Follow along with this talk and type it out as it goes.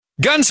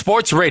Gun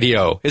Sports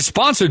Radio is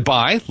sponsored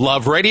by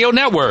Love Radio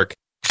Network.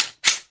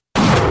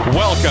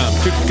 Welcome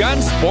to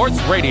Gun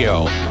Sports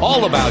Radio,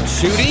 all about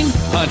shooting,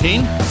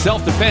 hunting,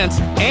 self-defense,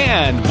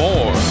 and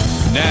more.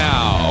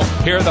 Now,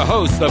 here are the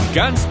hosts of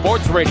Gun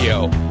Sports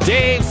Radio,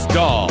 Dave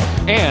Stahl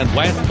and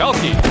Lance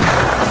Pelkey.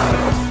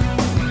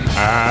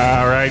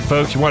 All right,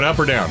 folks, you want up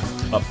or down?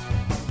 Up.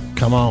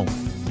 Come on.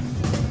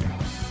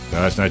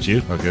 No, that's not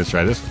you. Okay, let's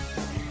try this.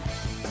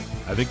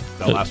 I think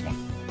the last one.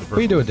 What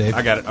are you doing, Dave?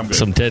 I got it. I'm good.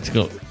 Some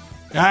technical.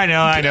 I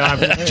know.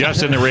 I'm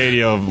just in the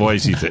radio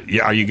voice.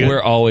 Yeah, are you good? We're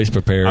always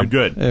prepared. I'm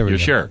good. You're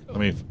sure? Let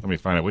me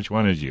find out which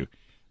one is you.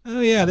 Oh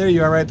yeah, there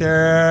you are, right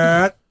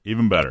there.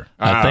 Even better.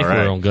 I think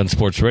we're on Gun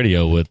Sports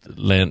Radio with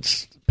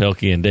Lance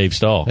Pelkey and Dave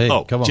Stahl. Hey,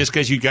 come on. Just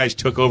because you guys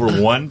took over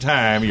one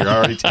time, you're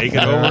already taking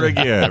over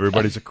again.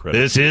 Everybody's a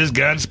critic. This is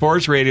Gun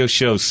Sports Radio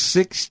Show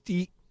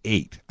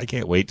 68. I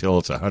can't wait till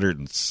it's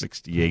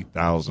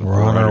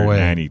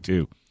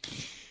 168,492.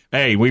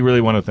 Hey, we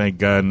really want to thank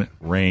Gun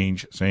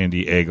Range San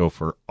Diego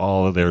for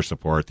all of their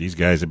support. These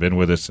guys have been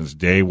with us since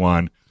day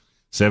one.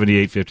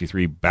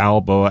 7853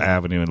 Balboa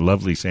Avenue in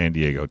lovely San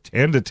Diego,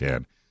 10 to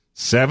 10,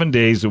 7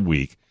 days a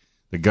week.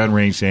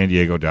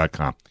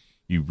 TheGunRangeSanDiego.com.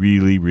 You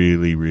really,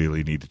 really,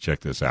 really need to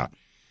check this out.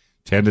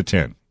 10 to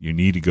 10. You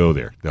need to go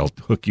there. They'll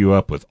hook you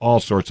up with all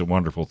sorts of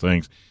wonderful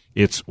things.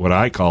 It's what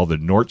I call the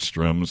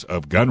Nordstroms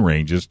of gun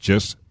ranges,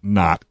 just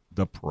not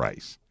the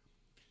price.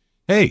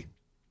 Hey,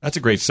 that's a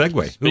great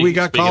segue. Who we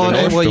got calling?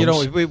 Hey,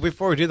 well,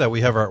 before we do that,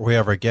 we have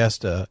our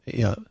guest,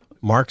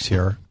 Mark's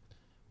here,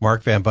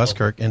 Mark Van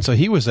Buskirk, and so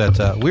he was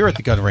we were at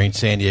the Gun Range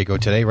San Diego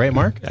today, right,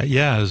 Mark?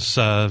 Yeah, as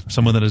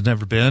someone that has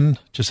never been,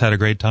 just had a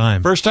great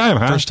time. First time,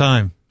 huh? First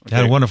time. Okay.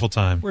 Had a wonderful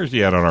time. Where's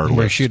he at on our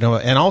list?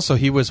 And also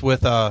he was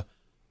with a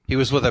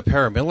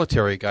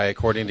paramilitary guy,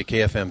 according to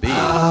KFMB.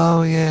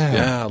 Oh yeah,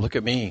 yeah. Look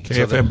at me.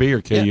 KFMB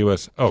or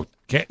KUS? Yeah. Oh,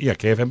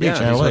 KFMB. Yeah,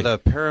 Channel he's 8. with a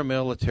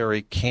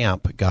paramilitary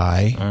camp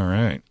guy. All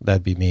right,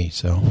 that'd be me.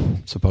 So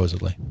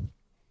supposedly,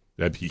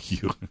 that'd be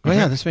you. Oh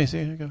yeah, that's me. See,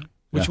 here you go.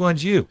 Which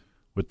one's you?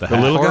 With the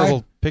little horrible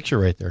guy? Picture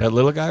right there. That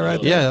little guy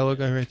right there? Yeah, that little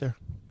guy right there.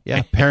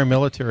 Yeah,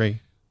 paramilitary.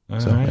 All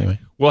right. Anyway.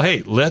 Well,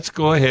 hey, let's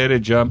go ahead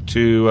and jump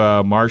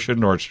to Marcia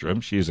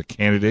Nordstrom. She is a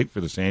candidate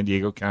for the San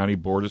Diego County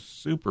Board of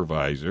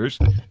Supervisors.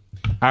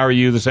 How are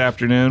you this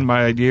afternoon,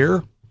 my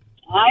dear?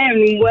 I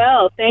am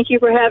well. Thank you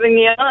for having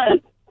me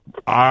on.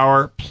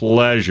 Our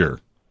pleasure.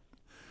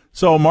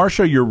 So,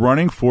 Marcia, you're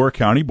running for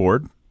county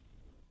board.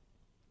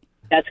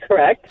 That's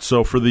correct.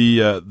 So for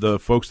the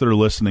folks that are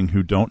listening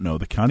who don't know,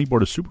 the County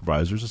Board of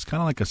Supervisors is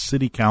kind of like a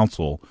city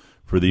council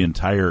for the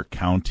entire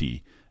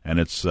county, and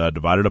it's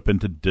divided up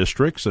into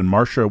districts. And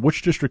Marcia,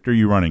 which district are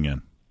you running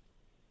in?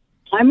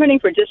 I'm running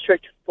for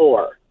District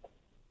 4.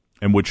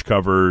 And which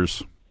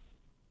covers?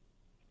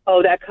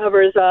 Oh, that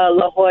covers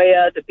La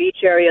Jolla, the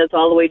beach areas,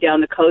 all the way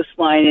down the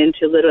coastline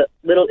into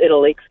Little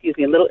Italy,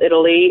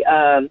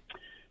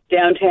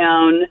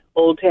 downtown,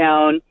 Old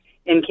Town,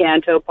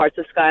 Encanto, parts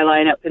of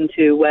Skyline up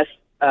into West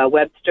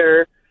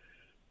Webster,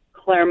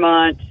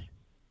 Claremont,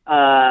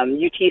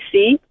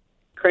 UTC,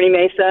 Kearny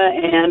Mesa,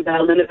 and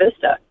Linda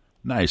Vista.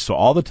 Nice. So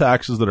all the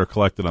taxes that are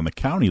collected on the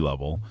county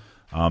level,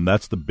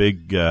 that's the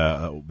big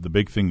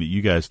thing that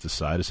you guys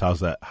decide is how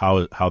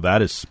that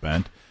is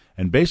spent.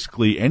 And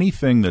basically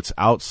anything that's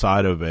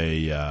outside of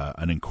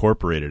an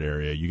incorporated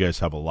area, you guys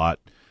have a lot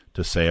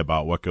to say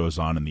about what goes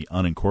on in the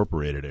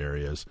unincorporated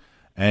areas.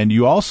 And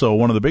you also,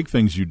 one of the big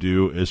things you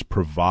do is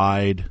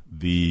provide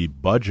the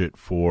budget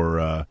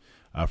for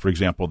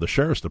example, the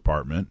Sheriff's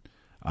Department.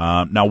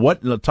 Now,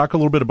 talk a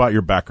little bit about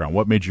your background.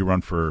 What made you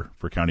run for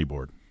county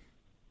board?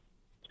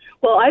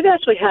 Well, I've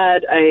actually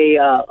had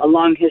a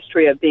long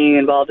history of being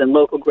involved in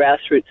local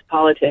grassroots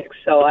politics.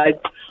 So I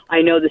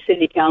know the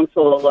city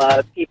council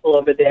people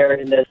over there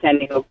in the San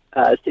Diego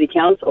City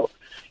Council.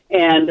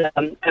 And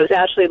I was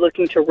actually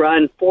looking to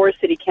run for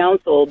city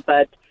council,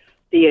 but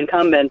the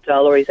incumbent,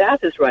 Lori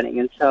Zaff, is running,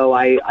 and so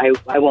I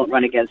won't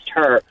run against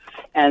her.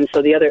 And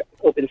so the other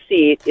open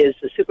seat is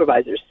the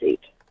supervisor's seat.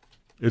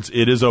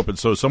 It is open.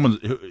 So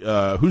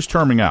who's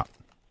terming out?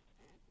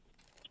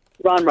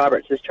 Ron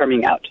Roberts is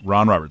terming out.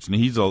 Ron Roberts, and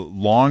he's a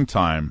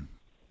long-time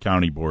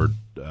county board.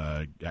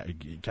 Gosh,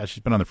 he's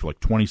been on there for like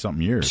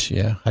 20-something years.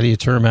 Yeah. How do you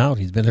term out?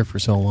 He's been there for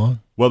so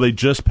long. Well, they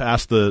just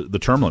passed the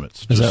term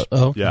limits.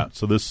 Okay. Yeah,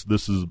 so this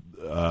is,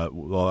 I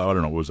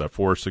don't know, what was that,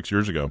 4 or 6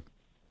 years ago?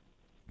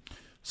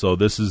 So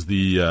this is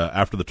the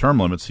after the term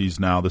limits. This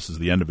is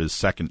the end of his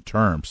second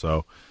term.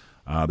 So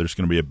there's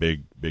going to be a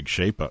big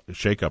shake up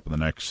in the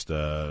next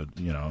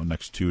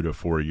next 2 to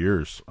 4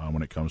 years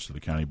when it comes to the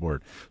county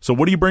board. So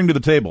what do you bring to the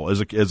table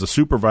as a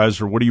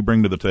supervisor? What do you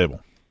bring to the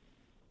table?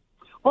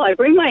 Well, I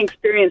bring my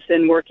experience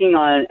in working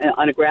on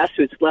a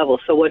grassroots level.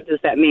 So what does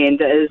that mean?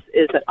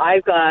 Is that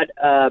I've got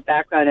a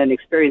background and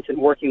experience in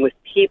working with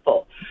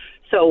people.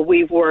 So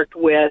we've worked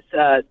with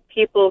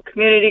people,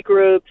 community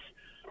groups,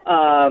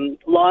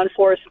 law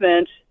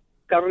enforcement,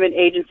 government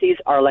agencies,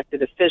 our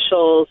elected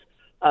officials,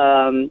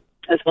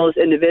 as well as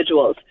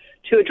individuals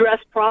to address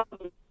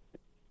problems.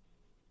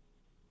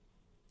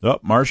 Oh,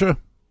 Marcia?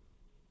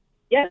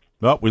 Yes.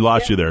 Oh, we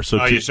lost you there.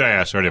 So you say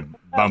I sort of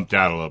bumped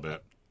out a little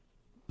bit.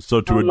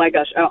 So to Oh my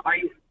gosh, are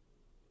you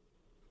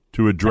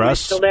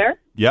address still there?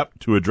 Yep,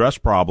 to address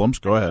problems.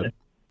 Go ahead.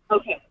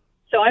 Okay.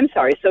 So I'm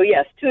sorry. So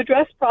yes, to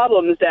address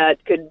problems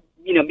that could,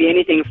 be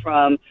anything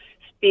from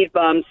speed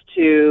bumps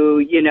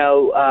to,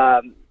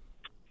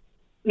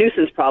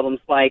 nuisance problems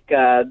like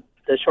the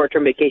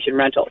short-term vacation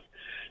rentals.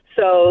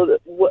 So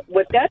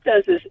what that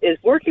does is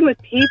working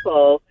with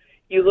people,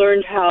 you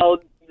learn how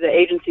the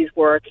agencies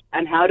work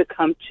and how to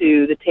come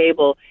to the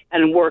table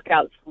and work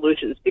out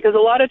solutions. Because a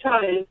lot of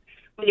times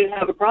when you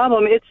have a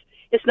problem, it's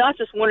not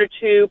just one or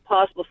two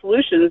possible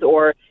solutions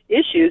or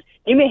issues.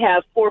 You may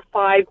have 4 or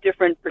 5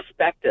 different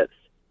perspectives,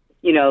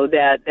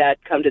 that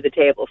come to the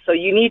table. So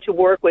you need to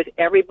work with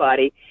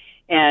everybody.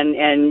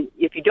 And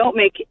if you don't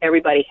make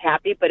everybody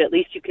happy, but at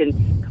least you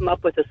can come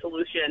up with a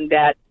solution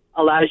that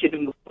allows you to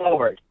move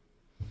forward.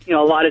 A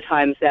lot of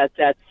times that's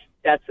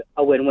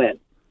a win-win.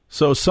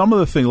 So some of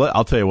the things,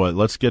 I'll tell you what,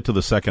 let's get to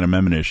the Second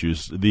Amendment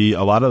issues. One thing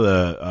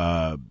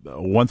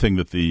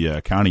that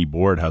the county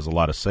board has a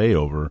lot of say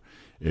over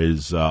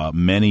is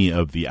many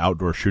of the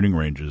outdoor shooting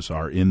ranges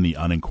are in the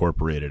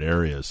unincorporated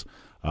areas,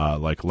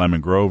 like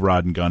Lemon Grove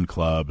Rod and Gun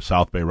Club,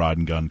 South Bay Rod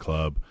and Gun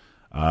Club.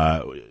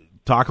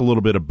 Talk a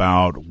little bit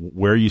about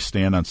where you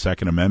stand on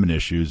Second Amendment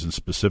issues, and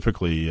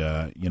specifically,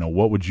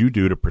 what would you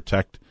do to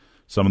protect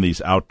some of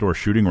these outdoor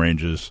shooting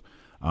ranges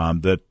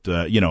that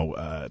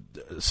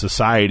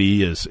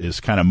society is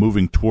kind of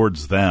moving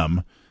towards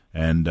them,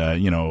 and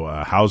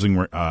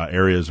housing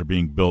areas are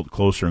being built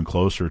closer and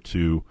closer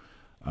to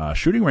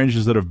shooting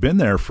ranges that have been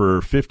there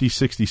for 50,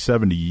 60,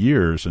 70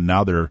 years, and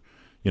now they're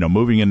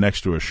moving in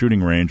next to a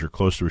shooting range or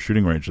close to a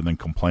shooting range, and then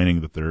complaining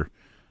that they're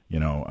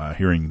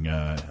hearing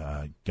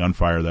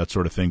gunfire, that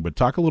sort of thing. But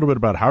talk a little bit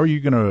about how are you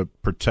going to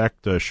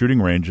protect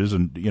shooting ranges,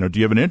 and do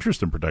you have an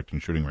interest in protecting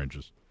shooting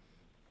ranges?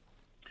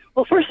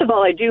 Well, first of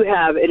all, I do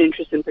have an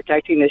interest in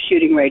protecting the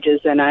shooting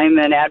ranges, and I'm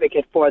an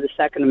advocate for the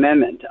Second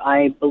Amendment.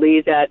 I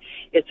believe that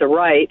it's a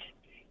right,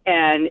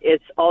 and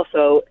it's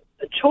also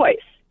a choice.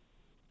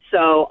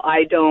 So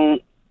I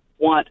don't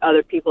want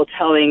other people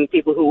telling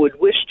people who would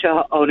wish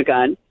to own a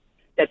gun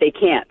that they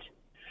can't.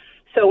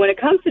 So when it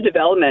comes to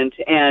development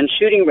and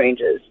shooting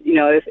ranges,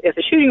 if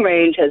a shooting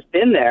range has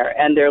been there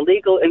and they're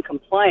legal and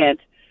compliant,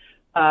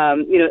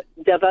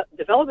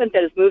 development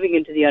that is moving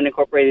into the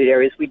unincorporated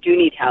areas, we do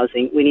need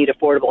housing. We need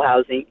affordable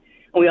housing,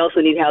 and we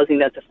also need housing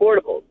that's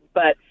affordable.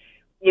 But,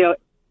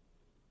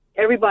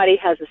 everybody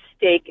has a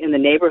stake in the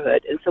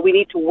neighborhood, and so we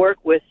need to work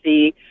with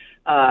the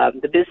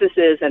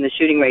businesses and the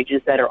shooting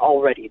ranges that are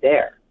already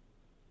there.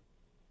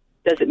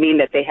 Doesn't mean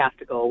that they have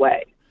to go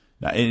away.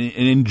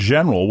 In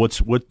general,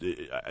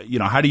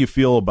 how do you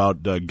feel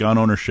about gun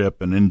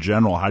ownership, and in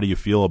general, how do you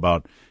feel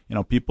about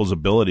people's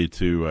ability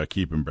to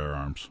keep and bear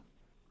arms?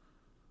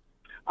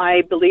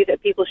 I believe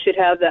that people should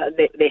have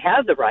they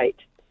have the right,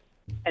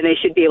 and they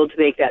should be able to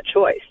make that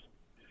choice.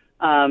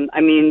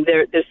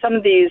 There's some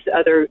of these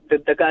other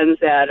the guns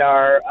that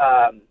are.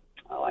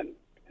 I'm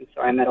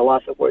sorry, I'm at a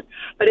loss of words.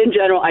 But in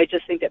general, I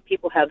just think that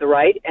people have the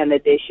right, and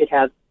that they should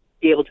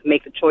be able to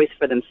make the choice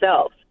for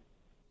themselves.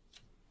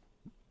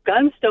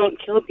 Guns don't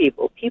kill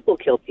people. People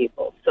kill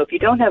people. So if you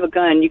don't have a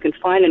gun, you can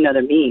find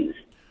another means.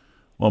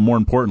 Well, more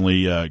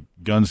importantly,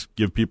 guns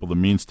give people the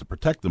means to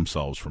protect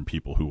themselves from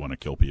people who want to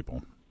kill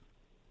people.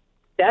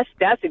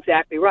 That's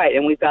exactly right.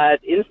 And we've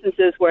got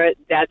instances where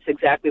that's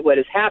exactly what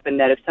has happened,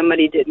 that if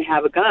somebody didn't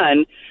have a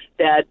gun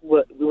that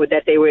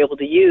they were able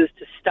to use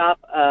to stop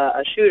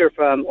a shooter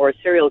or a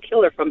serial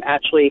killer from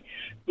actually,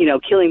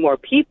 killing more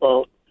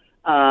people,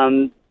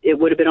 it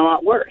would have been a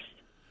lot worse.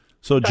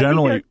 So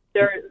generally...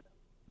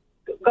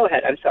 Go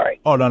ahead. I'm sorry.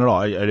 Oh, not at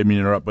all. I didn't mean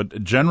to interrupt.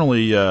 But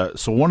generally,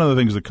 so one of the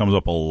things that comes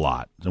up a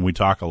lot, and we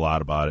talk a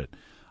lot about it,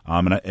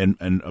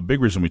 and a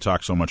big reason we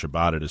talk so much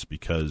about it is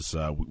because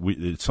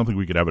it's something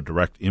we could have a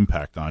direct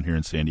impact on here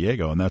in San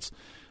Diego, and that's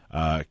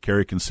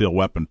carry concealed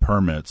weapon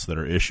permits that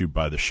are issued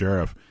by the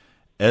sheriff.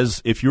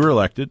 As if you were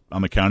elected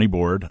on the county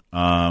board,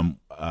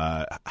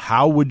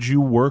 how would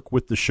you work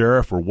with the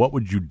sheriff, or what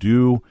would you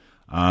do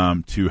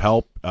to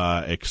help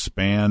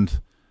expand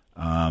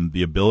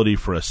the ability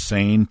for a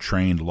sane,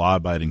 trained,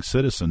 law-abiding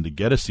citizen to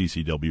get a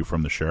CCW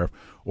from the sheriff,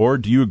 or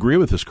do you agree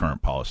with this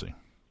current policy?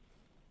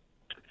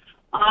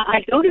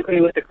 I don't agree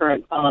with the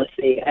current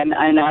policy, and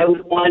I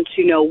would want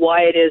to know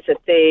why it is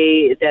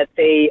that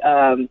they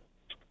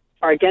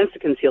are against the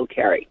concealed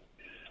carry.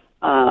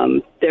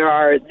 There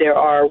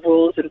are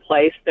rules in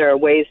place. There are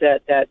ways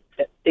that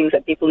things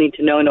that people need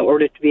to know in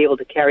order to be able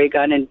to carry a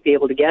gun and be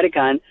able to get a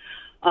gun.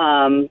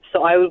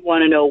 So I would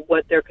want to know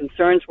what their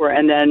concerns were,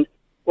 and then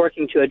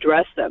working to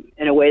address them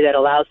in a way that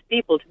allows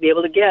people to be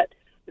able to get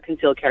the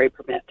concealed carry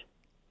permit.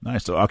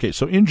 Nice. Okay,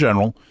 so in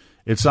general,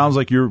 it sounds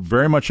like you're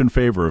very much in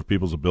favor of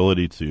people's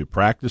ability to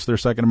practice their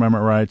Second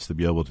Amendment rights, to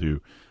be able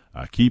to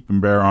keep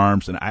and bear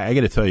arms. And I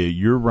got to tell you,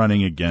 you're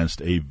running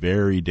against a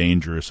very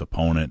dangerous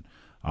opponent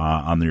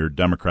on your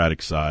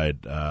Democratic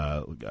side,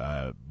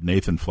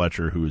 Nathan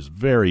Fletcher, who is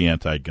very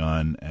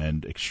anti-gun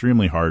and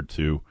extremely hard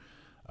to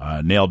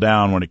nail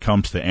down when it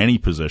comes to any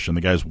position.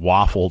 The guy's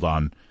waffled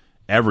on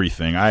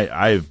everything.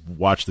 I've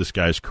watched this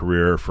guy's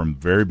career from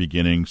very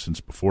beginning,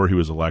 since before he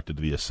was elected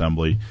to the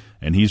assembly,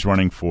 and he's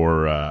running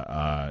for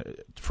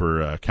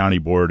county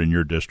board in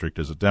your district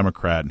as a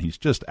Democrat, and he's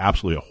just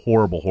absolutely a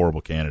horrible,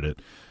 horrible candidate.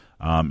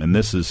 And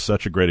this is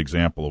such a great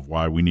example of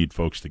why we need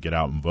folks to get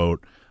out and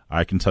vote.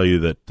 I can tell you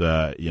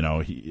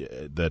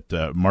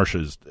that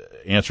Marcia's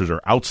answers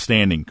are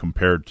outstanding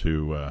compared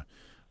to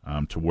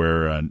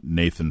where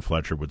Nathan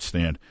Fletcher would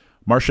stand.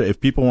 Marcia, if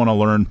people want to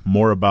learn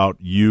more about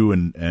you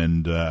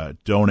and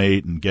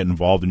donate and get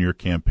involved in your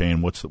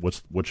campaign, what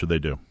should they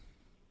do?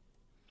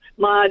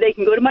 They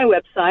can go to my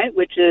website,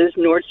 which is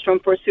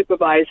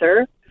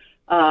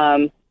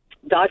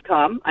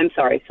NordstromForSupervisor.com. I'm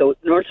sorry, so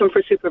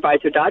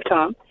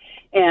NordstromForSupervisor.com.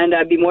 And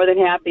I'd be more than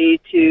happy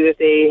to, if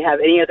they have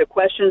any other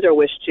questions or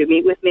wish to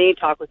meet with me,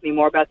 talk with me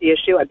more about the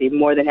issue, I'd be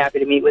more than happy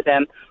to meet with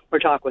them or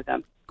talk with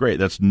them. Great.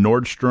 That's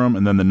Nordstrom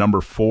and then the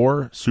number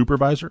 4,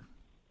 Supervisor?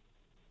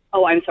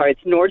 Oh, I'm sorry.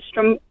 It's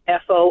Nordstrom,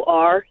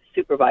 FOR,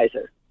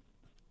 Supervisor.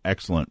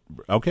 Excellent.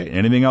 Okay.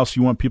 Anything else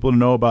you want people to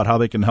know about how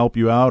they can help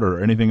you out,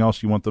 or anything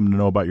else you want them to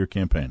know about your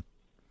campaign?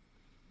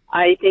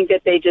 I think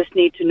that they just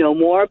need to know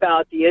more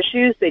about the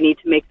issues. They need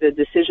to make the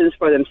decisions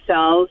for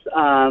themselves.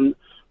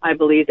 I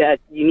believe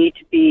that you need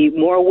to be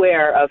more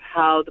aware of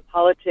how the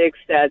politics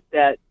that's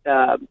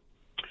out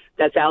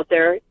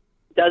there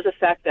does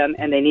affect them,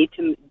 and they need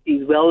to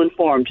be well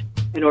informed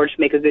in order to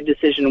make a good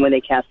decision when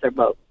they cast their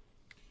vote.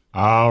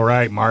 All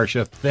right,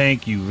 Marcia,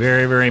 thank you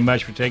very, very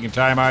much for taking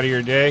time out of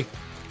your day.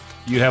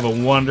 You have a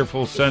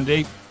wonderful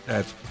Sunday.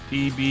 That's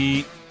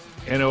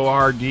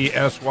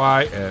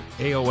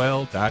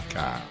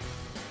pbnordsy@aol.com.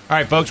 All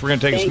right, folks, we're going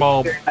to take a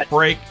small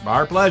break.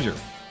 Our pleasure.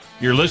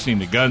 You're listening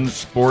to Guns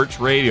Sports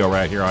Radio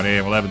right here on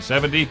AM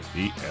 1170,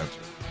 The Answer.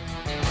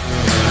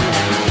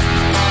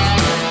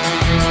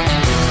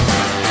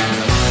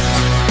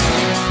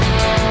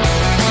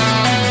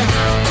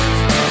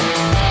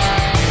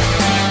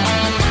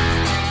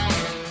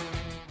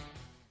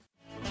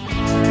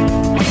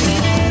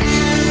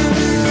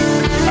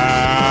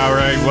 All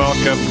right,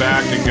 welcome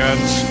back to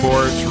Guns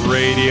Sports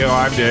Radio.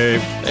 I'm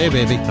Dave. Hey,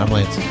 baby. I'm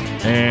Lance.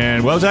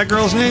 And what was that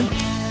girl's name?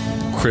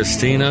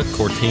 Christina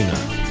Cortina.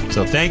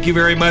 So thank you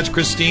very much,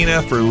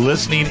 Christina, for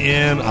listening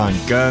in on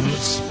Gun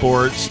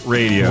Sports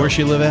Radio. Where's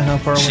she live at? How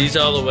far away? She's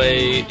all the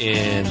way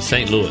in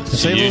St. Louis.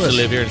 St. She used Louis. to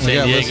live here in We San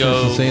got listeners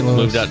Diego, in St. Louis.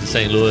 moved out to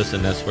St. Louis,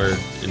 and that's where.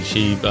 And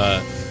she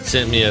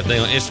sent me a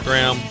thing on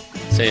Instagram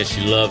saying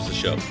she loves the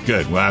show.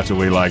 Good. Well, that's what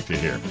we like to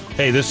hear.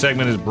 Hey, this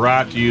segment is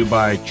brought to you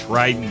by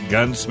Trident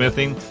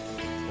Gunsmithing.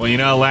 Well, you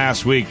know,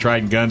 last week,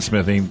 Trident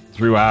Gunsmithing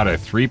threw out a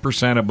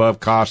 3%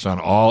 above cost on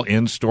all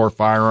in-store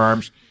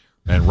firearms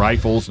and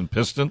rifles and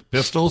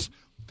pistols.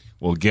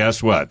 Well,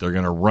 guess what? They're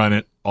going to run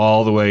it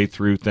all the way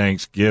through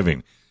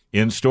Thanksgiving.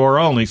 In-store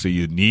only, so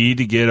you need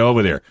to get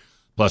over there.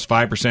 Plus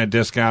 5%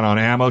 discount on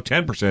ammo,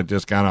 10%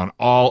 discount on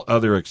all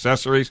other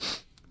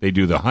accessories. They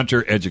do the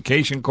hunter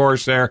education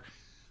course there.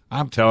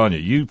 I'm telling you,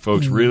 you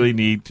folks really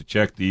need to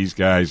check these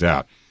guys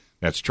out.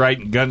 That's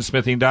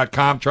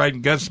TridentGunsmithing.com,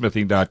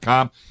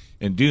 TridentGunsmithing.com.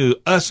 And do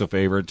us a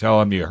favor and tell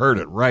them you heard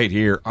it right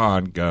here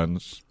on Gun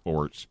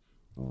Sports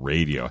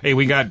Radio. Hey,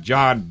 we got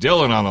John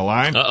Dillon on the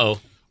line. Uh-oh.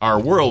 Our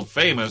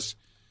world-famous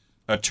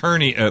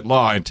attorney at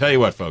law. And tell you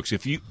what, folks,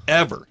 if you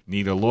ever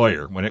need a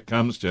lawyer when it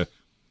comes to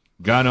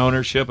gun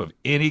ownership of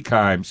any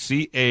kind,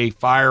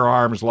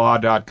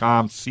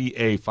 cafirearmslaw.com,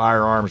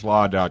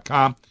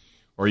 cafirearmslaw.com,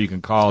 or you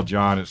can call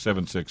John at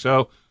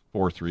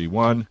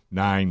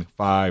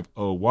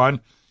 760-431-9501.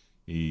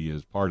 He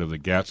is part of the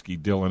Gatsky,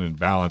 Dillon, and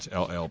Balance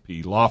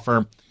LLP law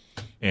firm.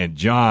 And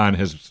John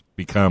has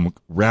become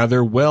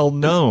rather well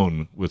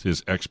known with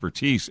his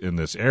expertise in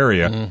this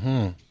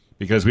area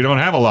because we don't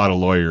have a lot of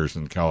lawyers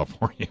in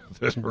California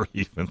that are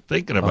even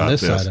thinking about on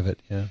this this. side of it,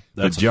 yeah.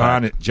 But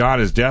John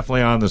is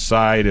definitely on the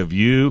side of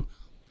you,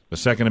 the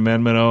Second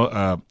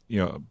Amendment,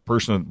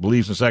 person that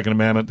believes in the Second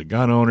Amendment, the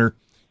gun owner.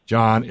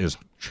 John is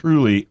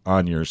truly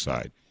on your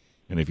side.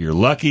 And if you're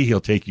lucky, he'll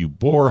take you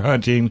boar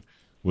hunting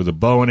with a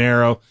bow and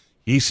arrow.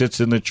 He sits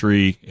in the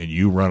tree, and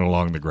you run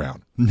along the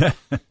ground.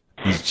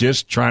 He's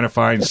just trying to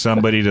find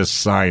somebody to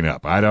sign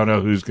up. I don't know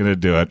who's going to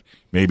do it.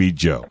 Maybe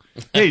Joe.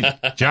 Hey,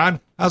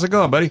 John, how's it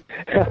going, buddy?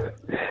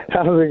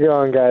 How's it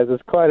going, guys?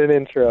 It's quite an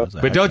intro.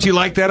 But don't you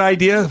like that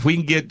idea? If we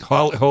can get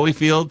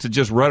Holyfield to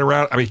just run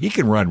around. I mean, he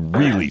can run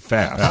really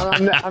fast.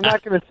 I'm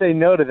not going to say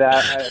no to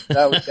that.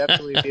 That would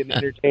definitely be an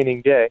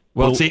entertaining day.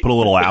 Well, put a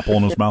little apple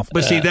in his mouth.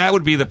 But see, that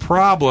would be the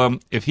problem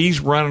if he's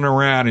running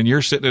around and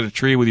you're sitting at a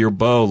tree with your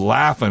bow,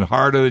 laughing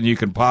harder than you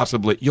can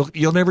possibly.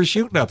 You'll never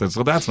shoot nothing,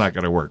 so that's not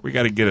going to work. We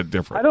got to get it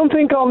different.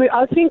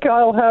 I think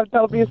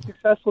that'll be a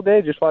successful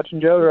day just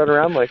watching Joe run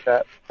around like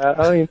that. I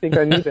don't even think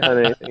I need to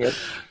hunt anything.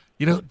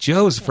 You know,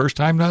 Joe's the first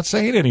time not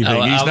saying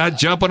anything. He's not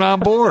jumping on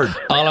board.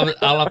 All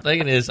I'm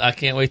thinking is I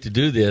can't wait to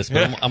do this,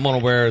 but I'm going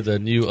to wear the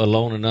new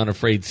Alone and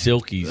Unafraid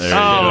Silkies.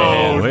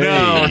 Oh,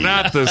 no,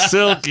 not the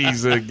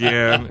Silkies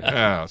again.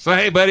 Oh. So,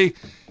 hey, buddy,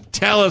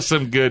 tell us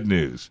some good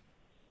news.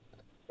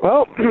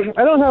 Well,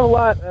 I don't have a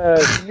lot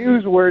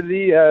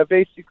newsworthy,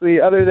 basically,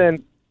 other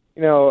than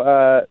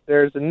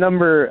there's a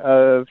number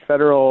of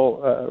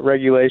federal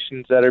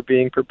regulations that are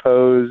being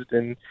proposed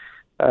and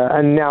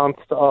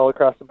announced all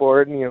across the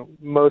board,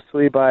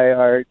 mostly by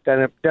our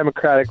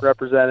Democratic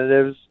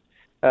representatives,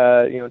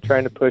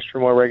 trying to push for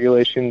more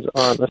regulations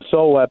on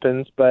assault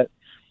weapons. But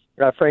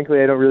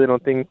frankly, I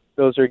don't think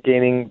those are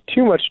gaining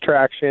too much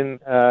traction,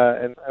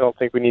 and I don't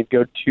think we need to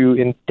go too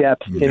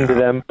in-depth into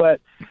them. But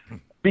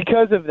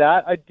because of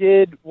that, I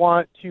did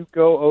want to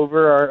go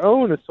over our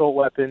own assault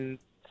weapon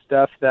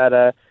stuff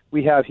that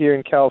we have here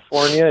in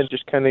California and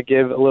just kind of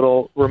give a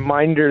little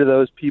reminder to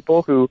those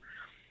people who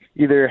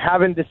either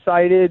haven't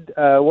decided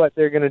what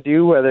they're going to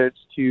do, whether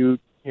it's to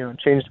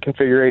change the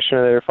configuration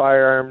of their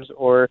firearms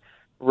or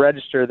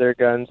register their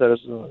guns as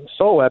an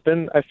assault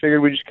weapon. I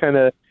figured we just kind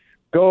of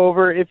go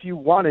over, if you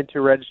wanted to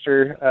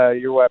register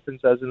your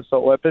weapons as an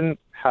assault weapon,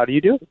 how do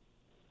you do it?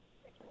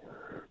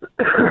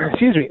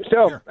 Excuse me.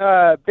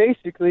 So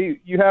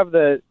basically, you have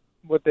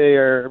what they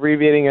are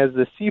abbreviating as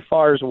the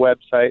CFARS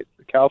website,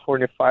 the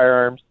California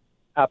Firearms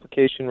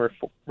Application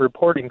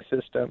Reporting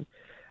System.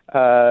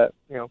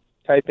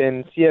 Type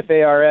in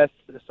CFARS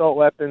assault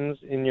weapons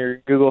in your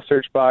Google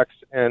search box,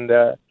 and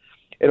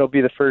it'll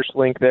be the first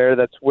link there.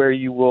 That's where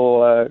you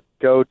will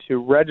go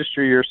to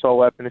register your assault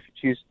weapon if you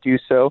choose to do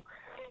so.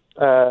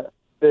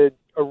 The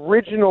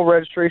original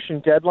registration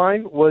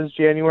deadline was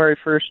January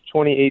 1st,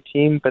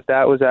 2018, but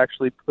that was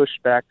actually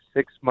pushed back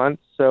 6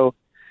 months. So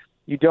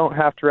you don't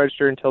have to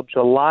register until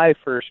July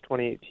 1st,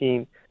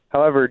 2018.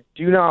 However,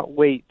 do not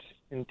wait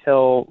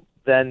until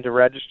then to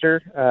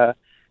register.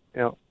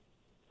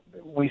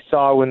 We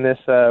saw when this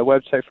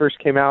website first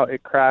came out,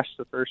 it crashed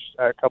the first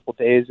couple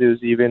days. It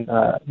was even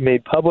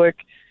made public.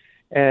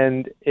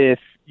 And if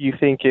you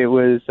think it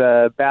was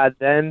bad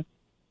then,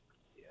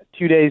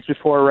 2 days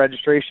before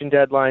registration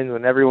deadline,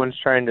 when everyone's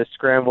trying to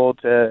scramble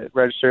to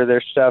register their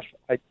stuff,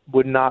 I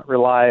would not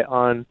rely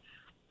on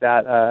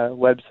that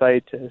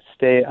website to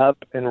stay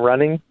up and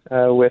running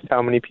with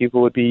how many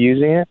people would be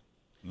using it.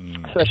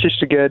 So that's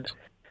just a good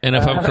And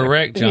if I'm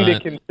correct, John, to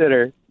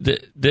consider.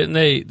 Didn't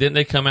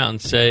they come out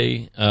and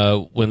say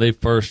when they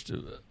first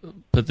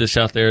put this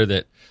out there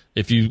that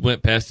if you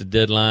went past the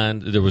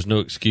deadline, there was no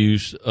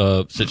excuse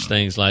of such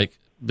things like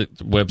the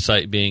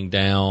website being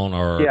down,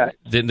 or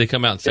didn't they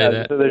come out and say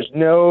that? So there's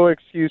no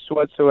excuse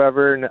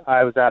whatsoever.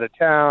 I was out of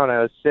town.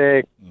 I was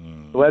sick.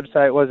 The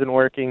website wasn't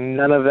working.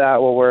 None of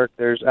that will work.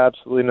 There's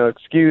absolutely no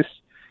excuse.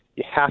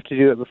 You have to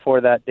do it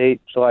before that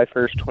date, July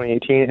 1st,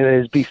 2018, and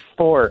it is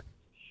before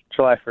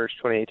July 1st,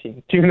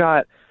 2018. Do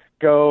not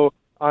go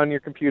on your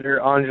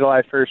computer on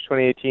July 1st,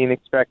 2018,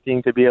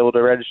 expecting to be able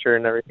to register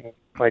and everything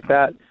like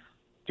that.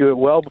 Do it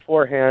well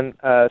beforehand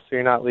so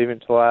you're not leaving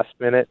to the last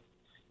minute.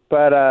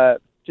 But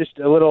just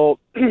a little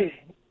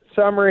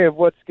summary of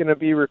what's going to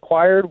be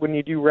required when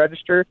you do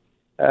register.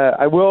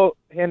 I will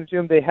hand it to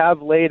them. They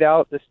have laid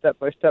out the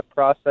step-by-step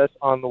process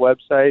on the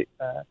website,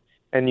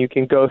 and you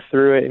can go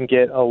through it and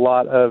get a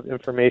lot of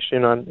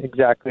information on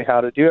exactly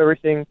how to do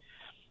everything.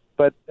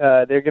 But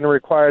they're going to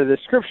require the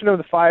description of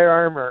the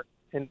firearm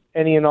and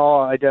any and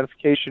all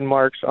identification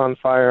marks on the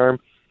firearm.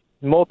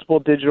 Multiple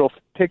digital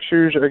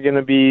pictures are going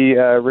to be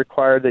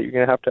required that you're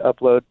going to have to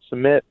upload,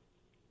 submit.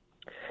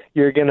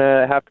 You're going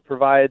to have to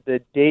provide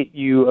the date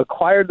you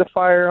acquired the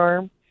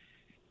firearm,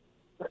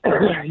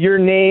 your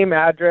name,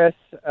 address,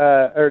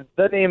 or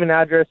the name and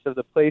address of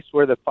the place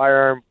where the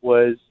firearm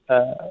was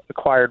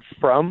acquired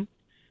from.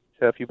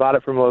 So if you bought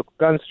it from a local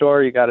gun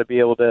store, you got to be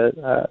able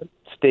to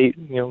state,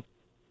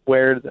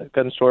 where the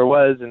gun store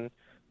was and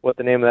what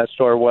the name of that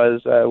store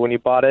was when you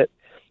bought it.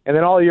 And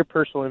then all your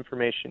personal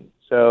information.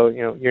 So,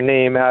 your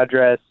name,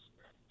 address,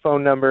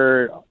 phone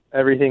number,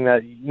 everything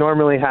that you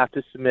normally have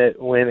to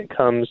submit when it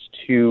comes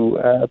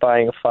to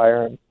buying a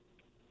firearm.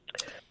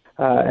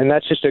 And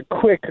that's just a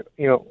quick,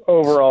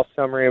 overall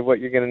summary of what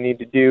you're going to need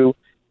to do.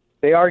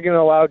 They are going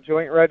to allow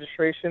joint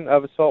registration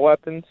of assault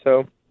weapons.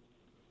 So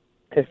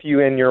if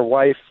you and your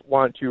wife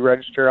want to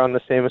register on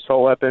the same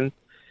assault weapon,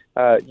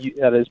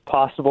 that is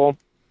possible.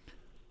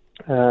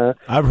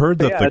 I've heard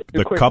that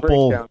the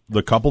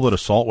couple that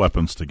assault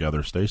weapons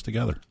together stays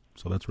together.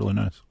 So that's really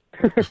nice.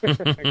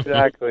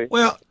 Exactly.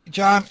 Well,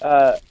 John,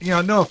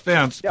 no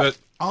offense, but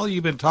all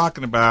you've been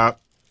talking about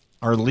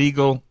are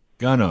legal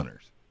gun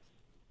owners.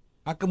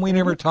 How come we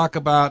never talk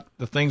about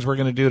the things we're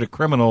going to do to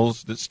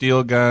criminals that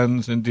steal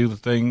guns and do the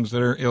things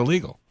that are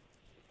illegal?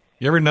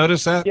 You ever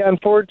notice that? Yeah,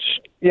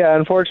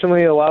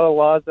 unfortunately, a lot of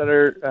laws that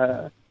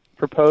are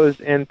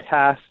proposed and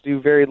passed do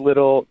very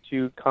little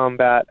to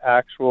combat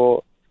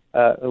actual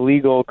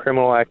illegal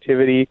criminal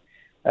activity.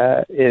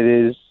 It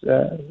is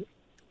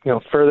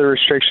further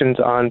restrictions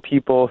on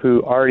people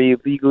who already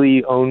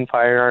legally own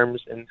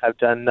firearms and have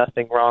done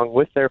nothing wrong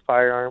with their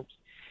firearms.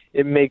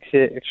 It makes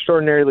it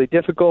extraordinarily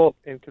difficult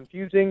and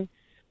confusing,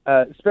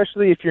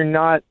 especially if you're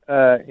not,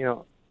 I'm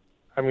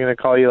going to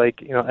call you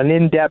an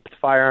in-depth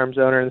firearms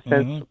owner in the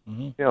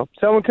sense,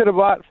 someone could have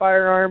bought a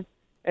firearm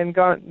and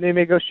they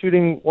may go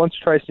shooting once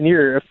or twice a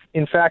year.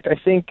 In fact, I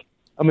think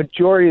a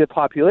majority of the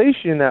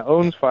population that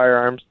owns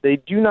firearms, they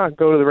do not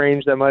go to the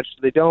range that much.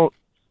 They don't,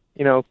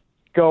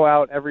 go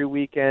out every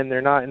weekend.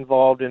 They're not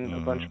involved in a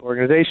bunch of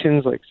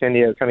organizations like San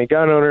Diego County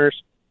Gun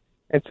Owners.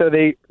 And so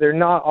they're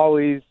not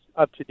always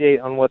up to date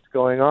on what's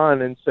going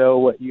on. And so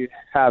what you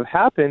have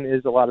happen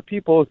is a lot of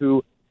people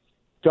who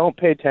don't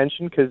pay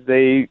attention because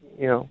they,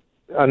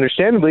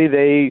 understandably,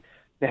 they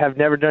have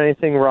never done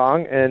anything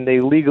wrong, and they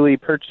legally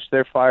purchase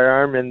their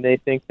firearm, and they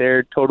think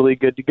they're totally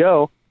good to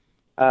go.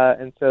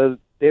 And so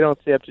they don't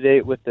stay up to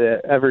date with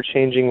the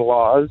ever-changing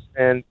laws.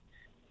 And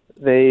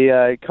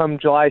they come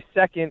July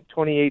 2nd,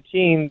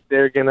 2018,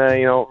 they're going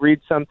to,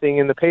 read something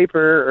in the paper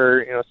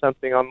or,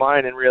 something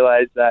online and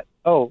realize that,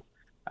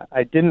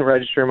 I didn't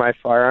register my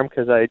firearm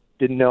because I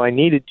didn't know I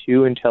needed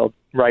to until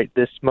right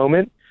this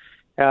moment.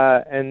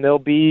 And they'll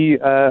be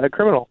a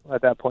criminal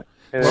at that point.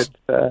 And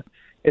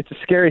it's a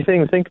scary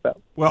thing to think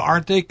about. Well,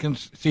 aren't they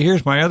see,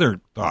 here's my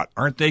other thought.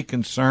 Aren't they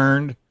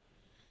concerned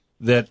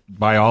that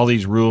by all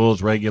these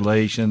rules,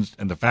 regulations,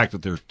 and the fact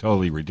that they're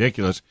totally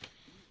ridiculous,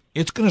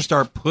 it's going to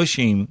start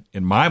pushing,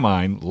 in my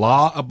mind,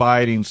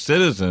 law-abiding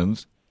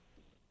citizens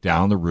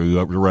down the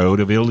road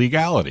of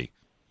illegality?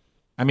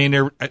 I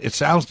mean, it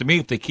sounds to me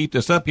if they keep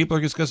this up, people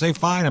are just going to say,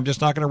 fine, I'm just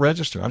not going to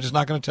register. I'm just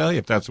not going to tell you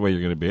if that's the way you're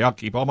going to be. I'll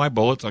keep all my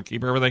bullets. I'll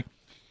keep everything.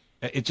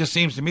 It just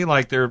seems to me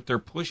like they're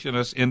pushing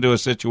us into a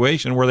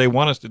situation where they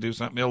want us to do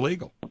something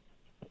illegal.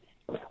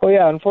 Well,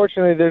 yeah,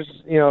 unfortunately, there's,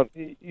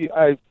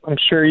 I'm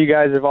sure you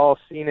guys have all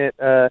seen it.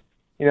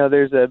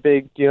 There's a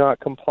big do not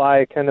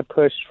comply kind of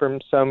push from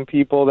some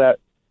people that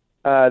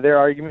their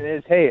argument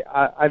is, hey,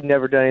 I've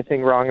never done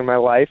anything wrong in my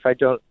life. I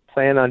don't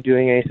plan on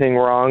doing anything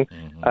wrong.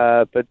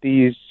 But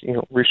these,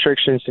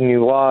 restrictions and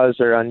new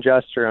laws are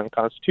unjust or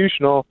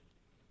unconstitutional.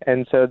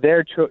 And so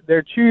they're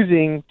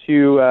choosing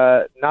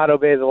to not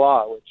obey the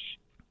law, which,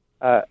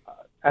 as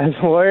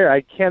a lawyer,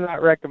 I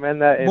cannot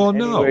recommend that in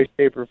any way,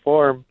 shape, or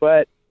form.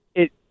 But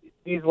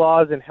these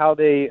laws and how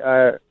they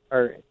are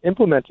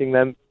implementing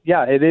them,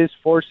 it is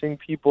forcing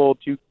people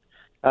to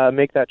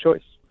make that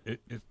choice.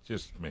 It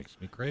just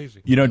makes me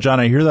crazy. John,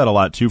 I hear that a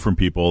lot too from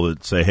people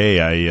that say, "Hey,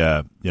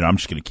 I'm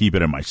just going to keep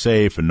it in my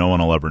safe, and no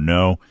one will ever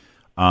know."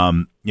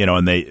 And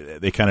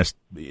they kind of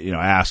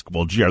ask,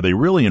 "Well, gee, are they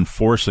really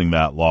enforcing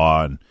that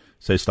law?" And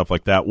say stuff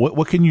like that.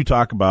 What can you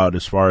talk about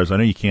as far as, I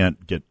know you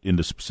can't get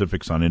into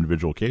specifics on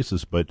individual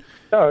cases, but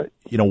how are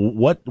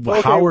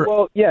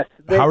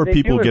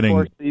people getting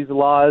enforce these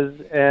laws,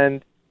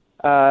 and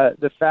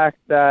the fact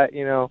that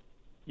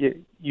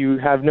you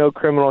have no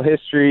criminal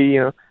history,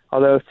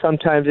 although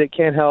sometimes it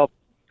can help,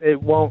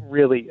 it won't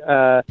really.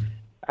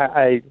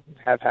 I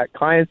have had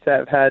clients that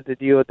have had to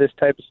deal with this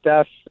type of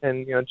stuff,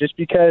 and just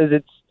because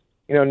it's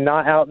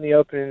not out in the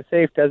open and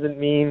safe doesn't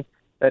mean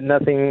that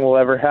nothing will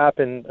ever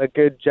happen. A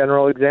good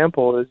general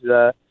example is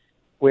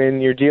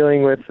when you're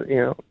dealing with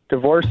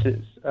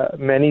divorces.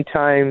 Many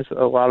times,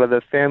 a lot of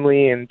the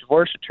family and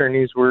divorce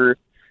attorneys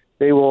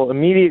they will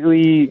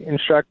immediately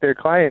instruct their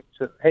client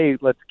to, hey,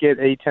 let's get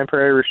a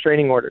temporary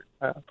restraining order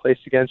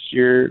placed against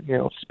your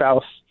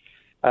spouse.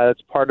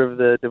 It's part of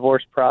the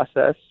divorce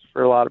process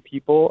for a lot of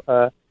people,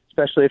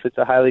 especially if it's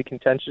a highly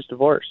contentious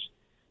divorce.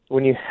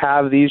 When you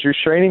have these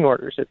restraining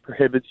orders, it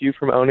prohibits you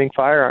from owning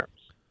firearms.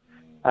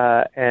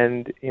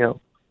 Once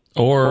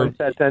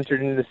that's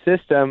entered into the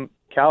system,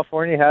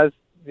 California has,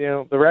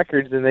 the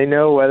records, and they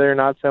know whether or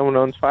not someone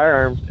owns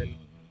firearms, and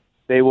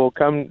they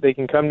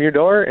can come to your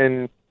door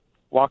and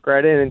walk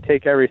right in and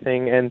take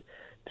everything. And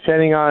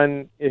depending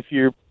on if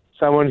you're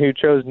someone who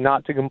chose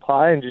not to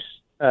comply and just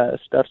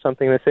stuff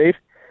something in the safe,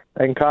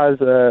 that can cause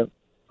a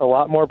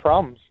lot more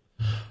problems.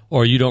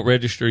 Or you don't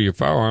register your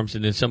firearms,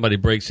 and then somebody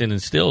breaks in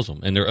and steals them,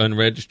 and they're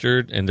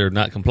unregistered and they're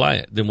not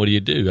compliant. Then what do you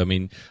do? I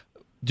mean,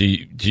 do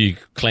you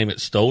claim it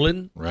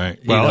stolen? Right.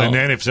 Well, and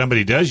then if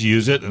somebody does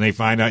use it and they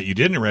find out you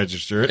didn't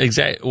register it.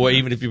 Exactly. Or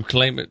even if you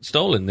claim it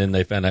stolen, then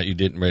they found out you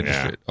didn't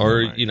register it.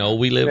 Or,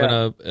 we live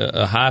in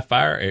a high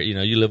fire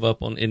area. You live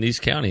up in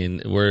East County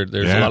and where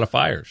there's a lot of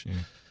fires.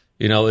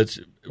 Yeah. It's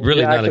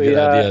really not a good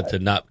idea to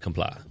not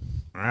comply.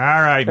 All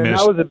right, and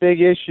that was a big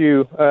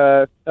issue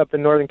up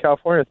in Northern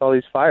California with all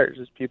these fires,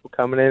 is people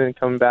coming in and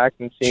coming back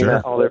and seeing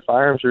that all their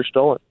firearms are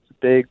stolen. It's a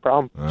big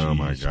problem. Oh,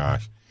 my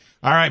gosh.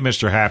 All right,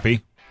 Mr. Happy.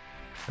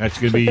 That's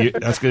gonna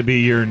be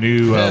your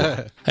new.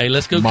 Hey,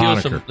 let's go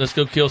moniker.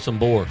 kill some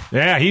boar.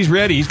 Yeah, he's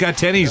ready. He's got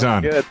tennies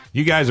on. Good.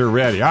 You guys are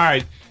ready. All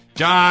right,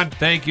 John.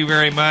 Thank you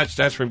very much.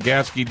 That's from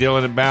Gatsky,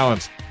 Dillon, and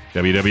Balance.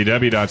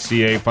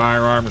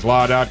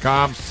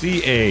 www.cafirearmslaw.com.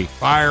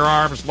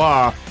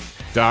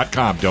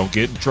 cafirearmslaw.com. Don't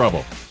get in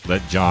trouble.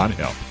 Let John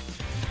help.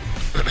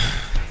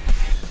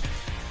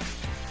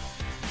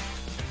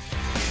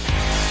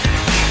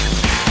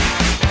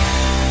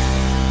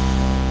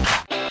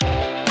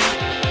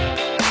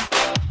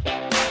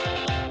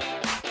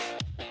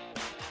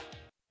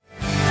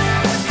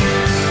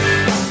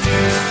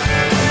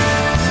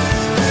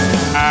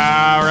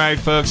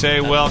 Folks, hey,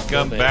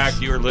 welcome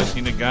back. You are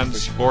listening to Gun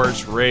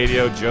Sports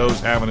Radio. Joe's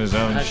having his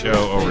own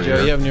show over here.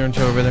 Joe, you having your own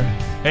show over there?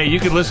 Hey, you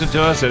can listen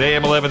to us at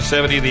AM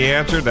 1170 The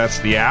Answer. That's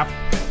the app.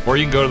 Or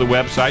you can go to the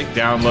website,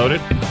 download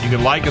it. You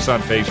can like us on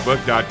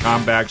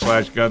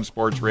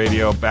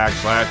Facebook.com/Gunsportsradio/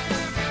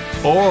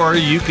 or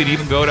you could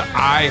even go to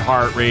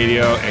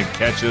iHeartRadio and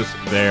catch us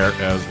there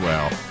as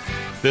well.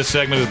 This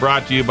segment is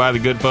brought to you by the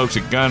good folks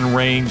at Gun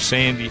Range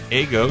San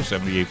Diego,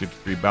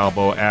 7853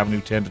 Balboa Avenue,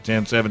 10 to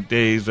 10, 7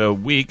 days a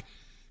week.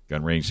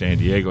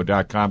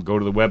 GunRangeSanDiego.com. Go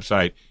to the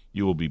website.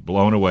 You will be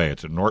blown away.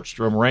 It's a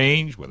Nordstrom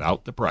range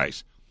without the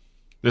price.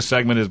 This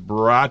segment is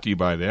brought to you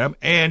by them.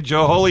 And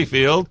Joe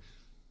Holyfield,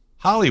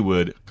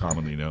 Hollywood,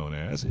 commonly known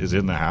as, is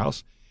in the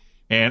house.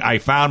 And I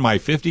found my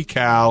 50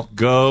 cal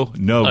no-go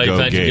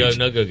gauge.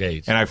 No-go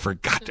gauge. And I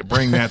forgot to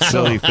bring that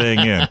silly thing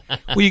in.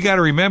 Well, you got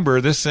to remember,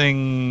 this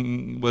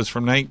thing was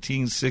from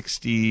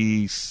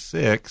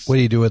 1966. What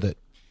do you do with it?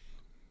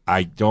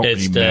 I don't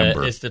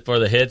remember. It's for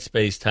the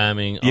headspace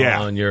timing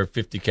on your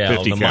 50 cal.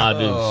 50 cal.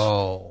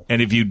 Oh.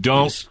 And if you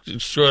don't...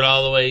 screw it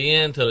all the way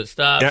in until it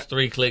stops, Yep.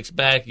 3 clicks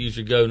back, use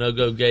your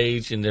no-go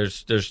gauge, and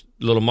there's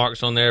little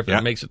marks on there. If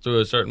it makes it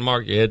through a certain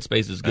mark, your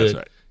headspace is good. That's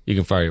right. You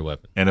can fire your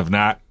weapon. And if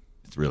not,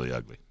 it's really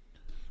ugly.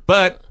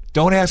 But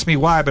don't ask me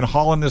why. I've been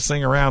hauling this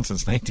thing around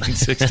since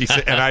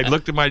 1966. And I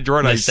looked in my drawer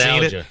and I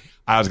seen it.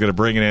 I was going to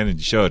bring it in and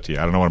show it to you.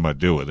 I don't know what I'm going to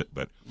do with it.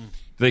 But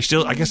they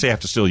still, I guess they have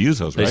to still use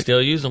those, right? They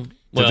still use them.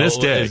 To this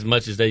day. As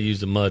much as they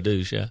use the mud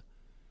douche, yeah.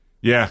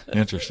 Yeah,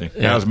 interesting.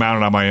 Yeah. I was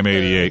mounted on my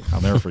M88.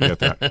 I'll never forget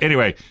that.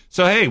 Anyway,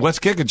 so hey, what's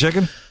kicking,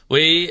 chicken?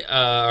 We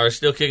are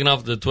still kicking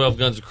off the 12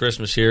 Guns of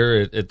Christmas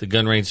here at the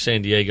Gun Range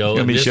San Diego.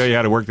 Let me show you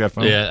how to work that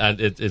phone. Yeah,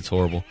 it's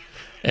horrible.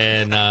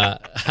 And I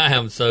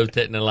am so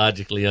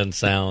technologically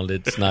unsound,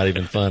 it's not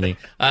even funny.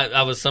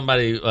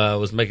 Somebody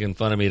was making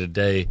fun of me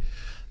today.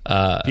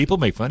 People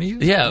make fun of you?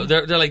 Yeah,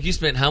 they're like, you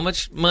spent how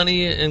much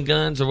money in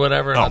guns or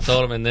whatever? And I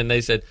told them, and then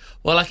they said,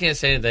 well, I can't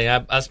say anything.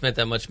 I spent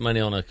that much money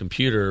on a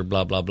computer,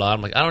 blah, blah, blah.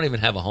 I'm like, I don't even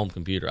have a home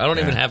computer. I don't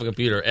even have a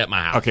computer at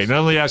my house. Okay,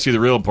 now let me ask you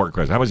the real important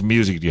question. How much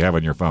music do you have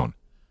on your phone?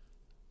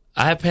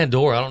 I have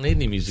Pandora. I don't need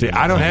any music. See,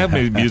 I don't have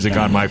any music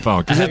on my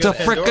phone because it's a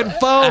freaking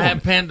phone. I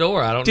have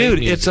Pandora. I don't need music.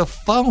 music. It's a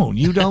phone.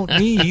 You don't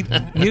need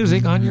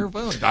music on your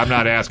phone. I'm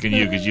not asking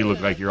you because you look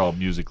like you're all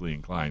musically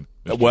inclined.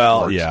 Mr.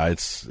 Well, Schwartz. yeah,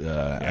 it's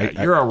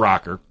you're a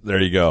rocker. there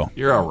you go.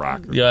 You're a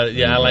rocker.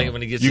 Yeah, I like it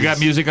when he gets. You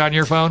got music on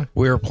your phone?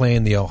 We were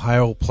playing the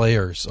Ohio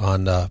Players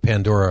on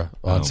Pandora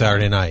on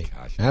Saturday night.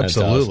 gosh.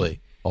 Absolutely.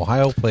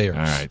 Ohio Players.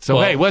 All right. So,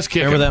 hey, what's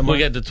kicking? Remember that, We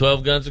Mike? got the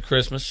 12 Guns of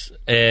Christmas,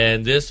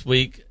 and this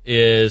week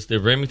is the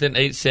Remington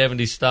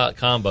 870 stock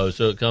combo.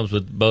 So it comes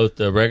with both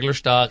the regular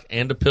stock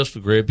and the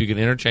pistol grip. You can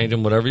interchange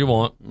them whatever you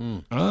want.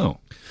 Oh.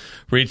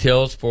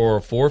 Retails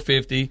for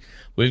 $450.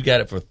 We've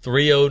got it for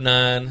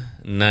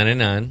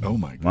 $309.99. Oh,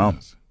 my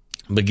goodness.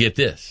 Wow. But get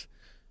this.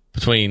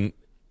 Between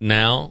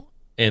now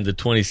and the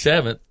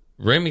 27th,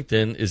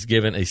 Remington is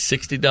giving a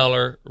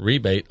 $60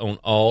 rebate on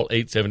all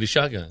 870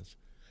 shotguns.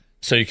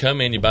 So you come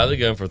in, you buy the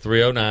gun for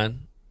 $309,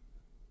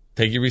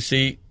 take your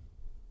receipt,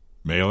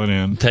 Mail it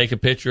in. take a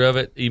picture of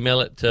it, email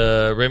it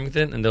to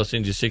Remington, and they'll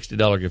send you a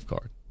 $60 gift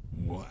card.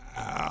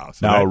 Wow.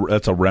 So Now,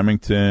 that's a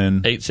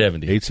Remington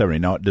 870.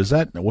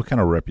 870. Now, what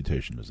kind of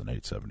reputation does an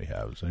 870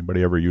 have? Has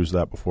anybody ever used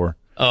that before?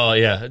 Oh,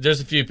 yeah.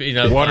 There's a few,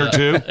 one or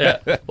two?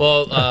 Yeah.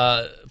 Well,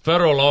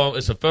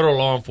 it's a federal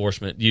law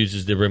enforcement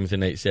uses the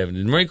Remington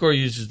 870. The Marine Corps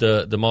uses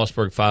the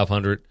Mossberg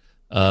 500.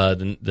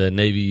 The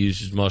Navy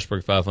uses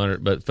Mossberg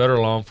 500, but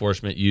federal law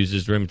enforcement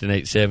uses Remington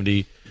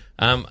 870.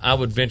 I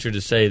would venture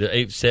to say the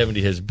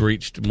 870 has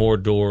breached more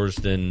doors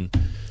than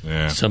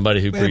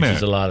somebody who Wait a breaches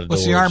minute. a lot of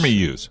What's doors. the Army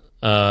use?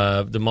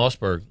 The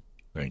Mossberg.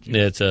 Thank you.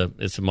 Yeah, it's a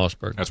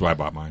Mossberg. That's why I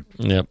bought mine.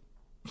 Yep.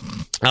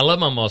 I love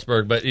my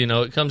Mossberg, but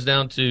it comes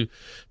down to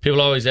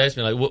people always ask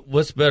me like,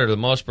 what's better, the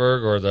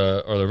Mossberg or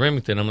the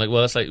Remington? I'm like,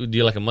 well, it's like, do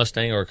you like a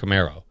Mustang or a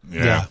Camaro?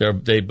 Yeah.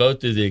 They both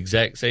do the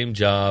exact same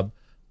job.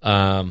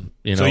 So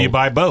you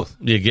buy both.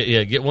 You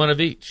get one of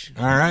each.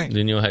 All right.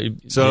 Then then you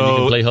So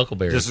can play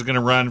Huckleberry. this is going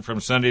to run from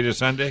Sunday to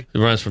Sunday? It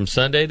runs from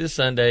Sunday to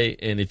Sunday,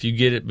 and if you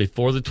get it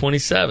before the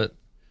 27th,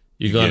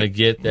 you're going to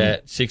get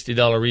that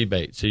 $60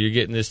 rebate. So you're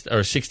getting this,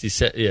 or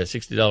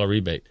 $60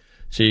 rebate.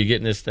 So you're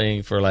getting this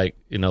thing for like,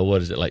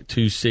 what is it, like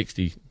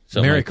 $260.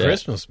 Merry like that.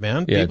 Christmas,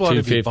 man. Yeah, People ought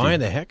to be $250. buying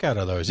the heck out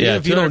of those. Yeah,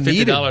 Even if you don't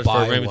need it, $250 buy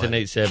for a Remington one.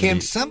 870.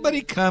 Can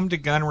somebody come to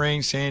Gun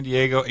Range San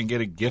Diego and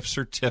get a gift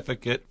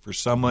certificate for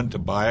someone to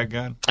buy a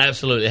gun?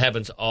 Absolutely. It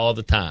happens all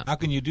the time. How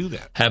can you do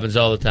that? Happens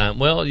all the time.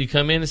 Well, you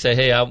come in and say,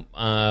 hey,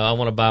 I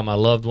want to buy my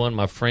loved one,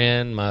 my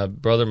friend, my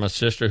brother, my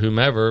sister,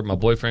 whomever, my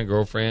boyfriend,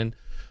 girlfriend,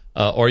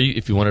 or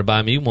if you want to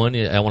buy me one,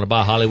 I want to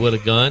buy Hollywood a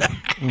gun.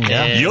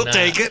 You'll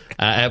take it.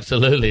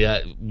 Absolutely.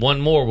 One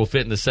more will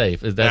fit in the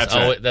safe. That's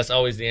right. That's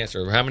always the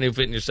answer. How many will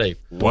fit in your safe?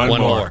 One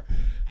more.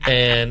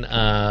 And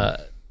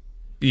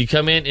you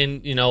come in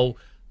and,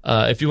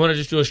 if you want to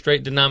just do a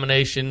straight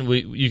denomination,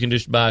 you can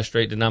just buy a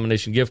straight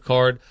denomination gift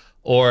card.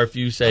 Or if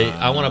you say,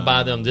 I want to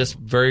buy them this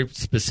very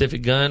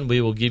specific gun, we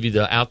will give you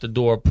the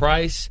out-the-door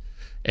price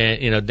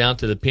and, down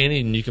to the penny,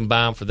 and you can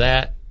buy them for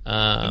that.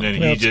 And then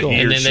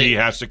he or she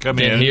has to come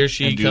in. He or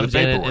she and do comes the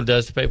in paperwork. and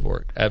does the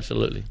paperwork.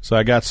 Absolutely. So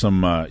I got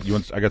some. I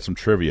got some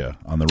trivia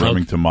on the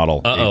Remington Model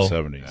Uh-oh.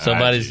 870.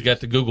 Somebody's got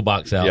the Google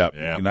box out.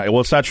 Yeah.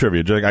 Well, it's not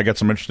trivia. I got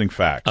some interesting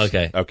facts.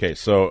 Okay. Okay.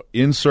 So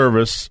in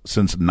service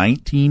since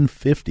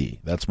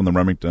 1950. That's when the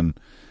Remington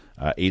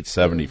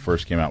 .870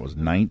 first came out was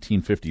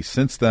 1950.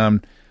 Since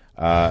then,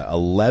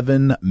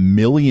 11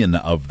 million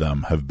of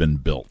them have been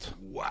built.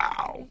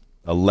 Wow.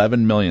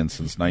 11 million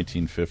since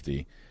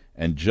 1950.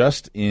 And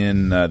just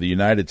in the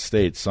United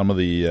States, some of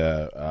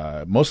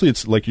the mostly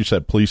it's like you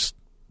said, police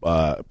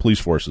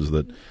forces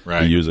that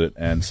use it,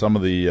 and some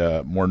of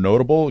the more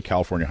notable: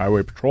 California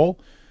Highway Patrol,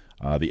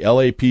 the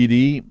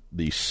LAPD,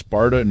 the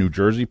Sparta, New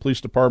Jersey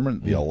Police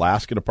Department, the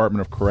Alaska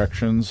Department of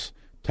Corrections,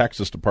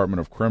 Texas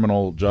Department of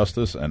Criminal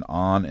Justice, and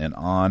on and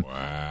on.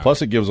 Wow.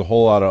 Plus, it gives a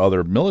whole lot of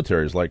other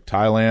militaries like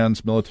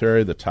Thailand's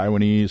military, the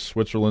Taiwanese,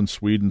 Switzerland,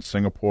 Sweden,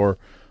 Singapore,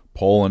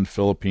 Poland,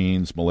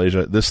 Philippines,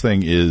 Malaysia. This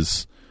thing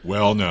is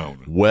well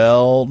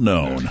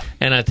known.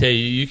 And I tell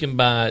you, you can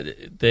buy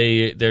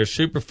they're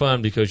super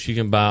fun because you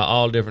can buy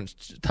all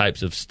different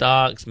types of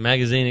stocks,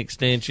 magazine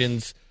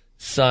extensions,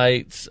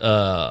 sights,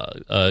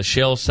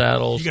 shell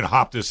saddles. You can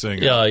hop this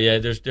thing. Yeah.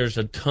 There's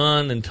a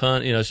ton and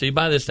ton. So you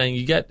buy this thing,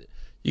 you get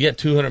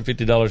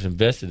 $250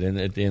 invested in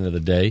it at the end of the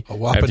day. A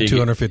whopping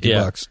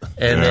 $250.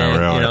 And then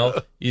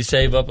really. You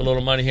save up a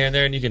little money here and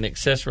there, and you can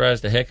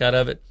accessorize the heck out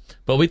of it.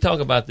 But we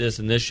talk about this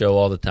in this show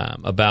all the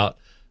time about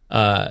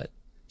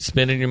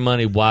spending your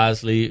money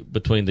wisely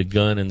between the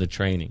gun and the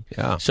training.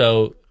 Yeah.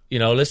 So,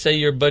 let's say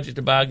your budget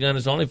to buy a gun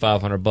is only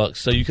 $500,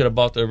 so you could have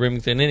bought the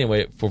Remington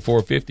anyway for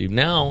 $450.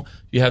 Now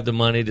you have the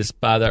money to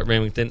buy that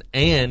Remington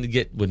and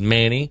get with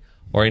Manny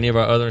or any of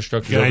our other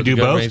instructors. Can I do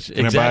both? Range.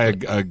 Can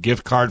Exactly. I buy a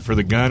gift card for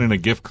the gun and a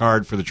gift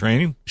card for the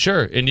training?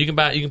 Sure, and you can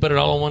put it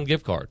all on one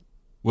gift card.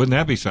 Wouldn't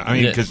that be something? I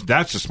mean, because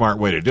that's a smart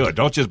way to do it.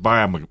 Don't just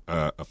buy them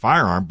a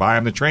firearm, buy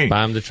them the training.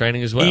 Buy them the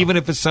training as well. Even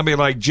if it's somebody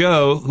like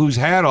Joe who's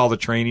had all the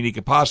training he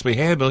could possibly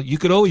handle, you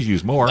could always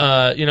use more.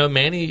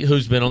 Manny,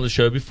 who's been on the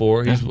show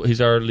before,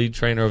 he's our lead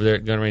trainer over there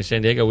at Gun Range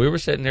San Diego. We were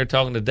sitting there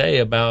talking today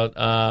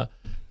about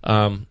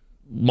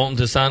wanting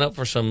to sign up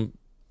for some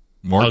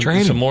more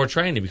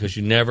training because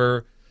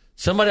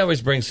somebody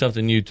always brings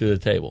something new to the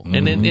table.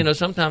 And then,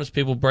 sometimes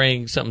people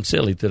bring something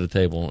silly to the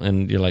table,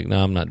 and you're like,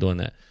 no, I'm not doing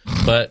that.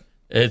 But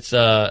it's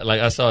like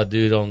I saw a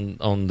dude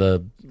on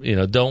the,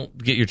 don't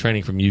get your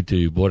training from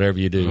YouTube, whatever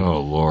you do.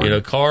 Oh, Lord.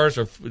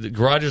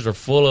 Garages are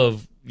full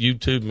of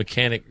YouTube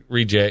mechanic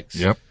rejects.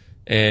 Yep.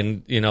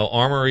 And,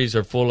 armories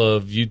are full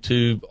of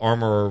YouTube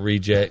armorer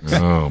rejects.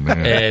 Oh,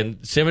 man. And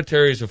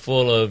cemeteries are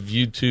full of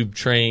YouTube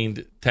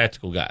trained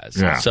tactical guys.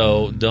 Yeah.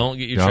 So don't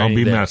get your training Don't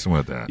be there. messing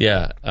with that.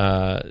 Yeah.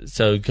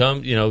 So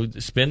come,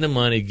 spend the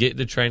money, get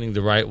the training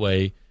the right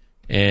way.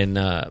 And,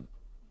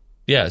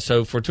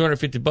 so for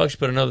 $250, you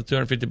put another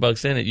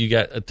 $250 in it, you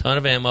got a ton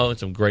of ammo and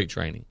some great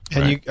training.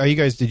 And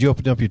did you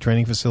open up your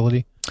training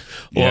facility?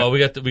 Well, we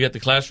got the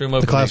classroom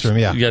open. The classroom,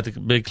 We got the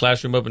big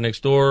classroom open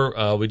next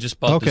door. We just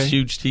bought this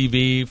huge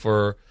TV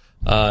for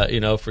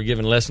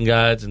giving lesson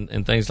guides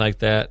and things like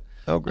that.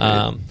 Oh,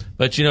 great.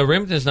 But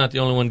Remington's not the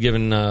only one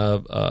giving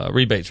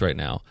rebates right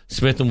now.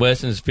 Smith &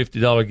 Wesson is a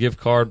 $50 gift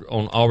card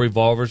on all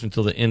revolvers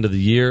until the end of the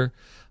year.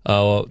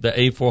 The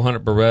A400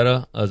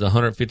 Beretta is a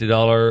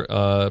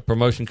 $150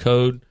 promotion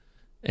code,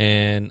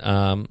 and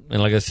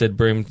like I said,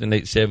 Remington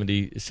 870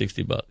 is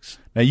 $60.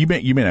 Now you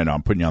may not know,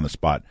 I'm putting you on the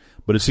spot,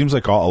 but it seems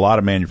like a lot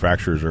of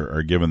manufacturers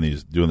are doing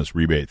this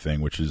rebate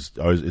thing, which is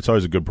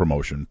always a good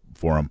promotion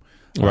for them.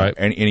 Right.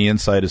 Any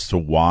insight as to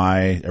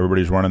why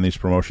everybody's running these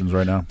promotions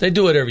right now? They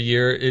do it every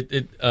year.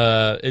 It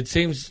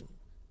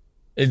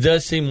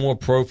does seem more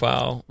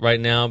profile right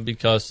now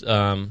because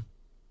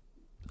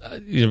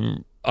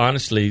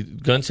honestly,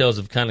 gun sales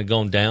have kind of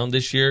gone down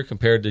this year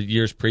compared to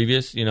years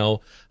previous.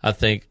 I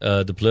think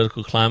the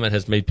political climate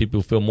has made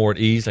people feel more at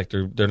ease, like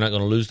they're not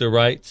going to lose their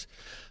rights.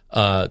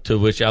 To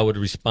which I would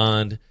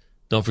respond,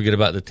 don't forget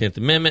about the 10th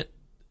Amendment.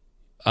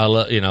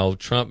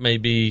 Trump may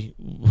be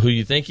who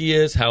you think he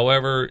is.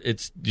 However,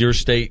 it's your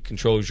state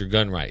controls your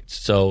gun rights.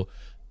 So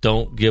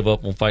don't give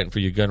up on fighting for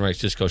your gun rights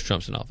just because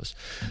Trump's in office.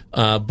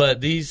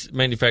 But these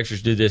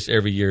manufacturers do this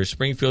every year.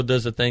 Springfield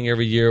does a thing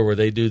every year where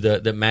they do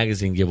the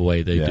magazine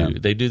giveaway.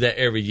 They do that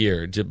every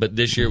year. But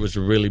this year was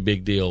a really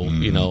big deal,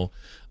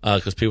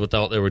 because people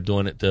thought they were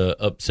doing it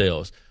to up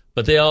sales.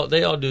 But they all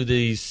do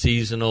these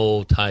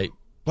seasonal type.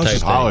 Plus it's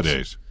things.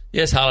 holidays.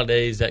 Yes,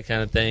 holidays, that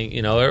kind of thing.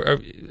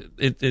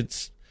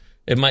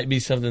 It might be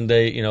something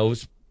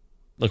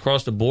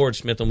across the board.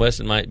 Smith &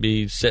 Wesson might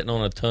be sitting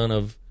on a ton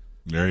of.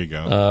 There you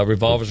go.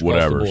 Revolvers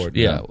across the board.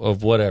 Yeah, of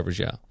whatevers,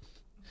 yeah.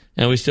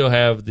 And we still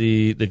have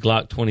the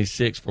Glock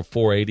 26 for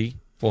 $480,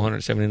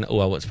 $479. Oh,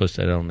 I wasn't supposed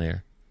to say that on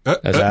there.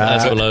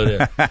 That's below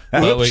there.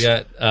 But we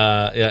got,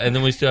 and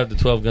then we still have the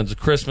 12 Guns of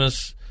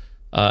Christmas,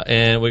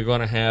 and we're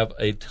going to have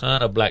a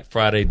ton of Black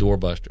Friday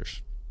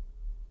doorbusters.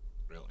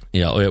 Really?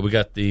 Yeah, we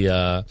got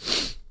the,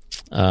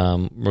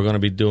 we're going to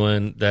be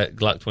doing that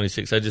Glock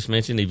 26 I just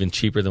mentioned, even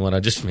cheaper than what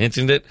I just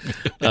mentioned it.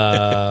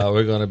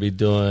 We're going to be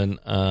doing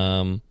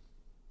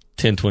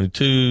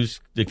 10/22s,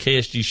 the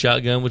KSG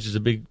shotgun, which is a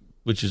big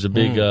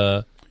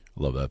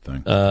love that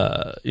thing.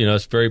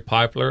 It's very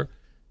popular,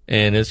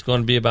 and it's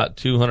going to be about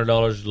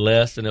 $200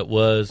 less than it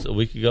was a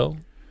week ago.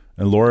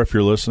 And Laura, if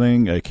you're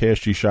listening, a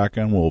KSG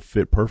shotgun will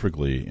fit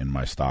perfectly in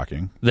my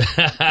stocking.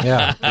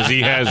 Yeah. Because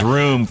he has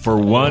room for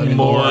one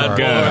more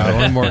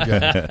gun. One more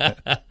gun.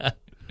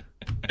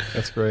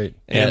 That's great.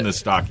 In the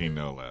stocking,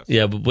 no less.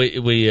 Yeah, but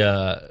we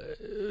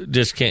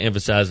just can't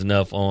emphasize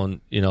enough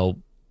on,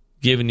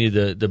 giving you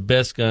the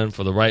best gun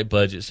for the right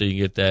budget so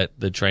you get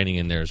the training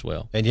in there as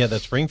well. And you had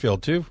that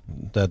Springfield, too.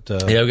 That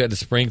we got the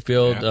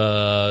Springfield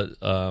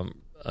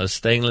a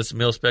stainless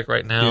mil spec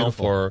right now.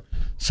 Beautiful. For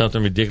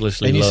something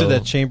ridiculously And you low. said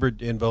that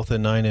chambered in both the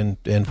 9 and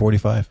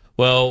 45.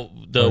 Well,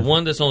 the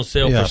one that's on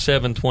sale Yeah. for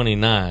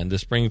 $729, the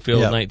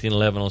Springfield Yeah.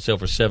 1911 on sale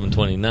for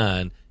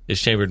 $729,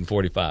 is chambered in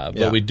 45.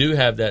 Yeah. But we do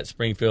have that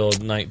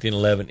Springfield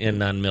 1911 in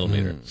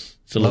 9mm.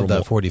 It's a Love little that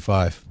more.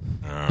 45.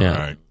 All Yeah.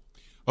 right.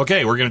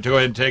 Okay, we're going to go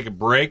ahead and take a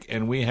break,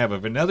 and we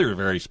have another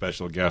very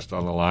special guest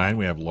on the line.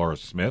 We have Laura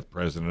Smith,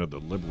 president of the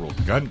Liberal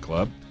Gun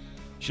Club.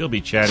 She'll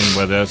be chatting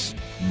with us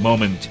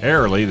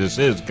momentarily. This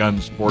is Gun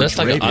Sports That's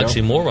like Radio. an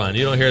oxymoron.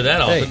 You don't hear that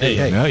often, do you?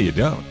 hey. No, you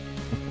don't.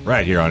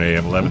 Right here on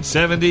AM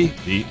 1170,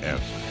 The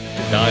F.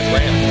 Dodge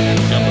Ram.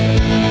 Jumper.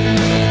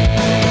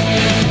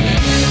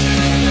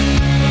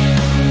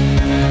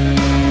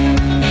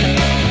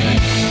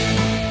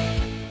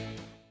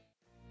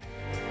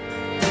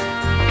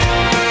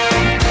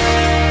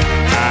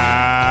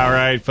 All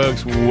right,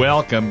 folks,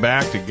 welcome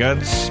back to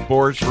Gun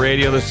Sports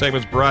Radio. This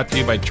segment's brought to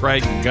you by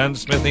Trident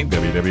Gunsmithing,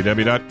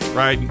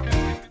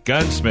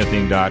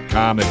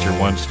 www.tridentgunsmithing.com. That's your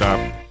one-stop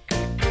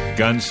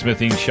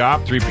gunsmithing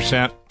shop.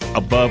 3%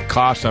 above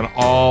cost on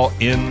all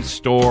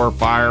in-store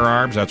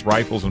firearms. That's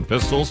rifles and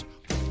pistols.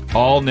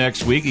 All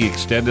next week. He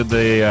extended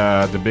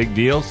the big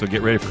deal, so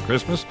get ready for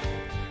Christmas.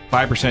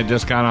 5%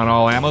 discount on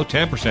all ammo,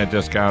 10%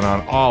 discount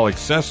on all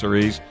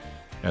accessories.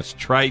 That's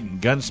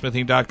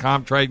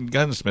TridentGunsmithing.com,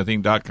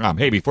 TridentGunsmithing.com.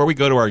 Hey, before we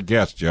go to our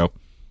guest, Joe,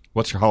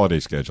 what's your holiday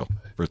schedule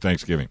for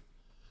Thanksgiving?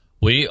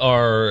 We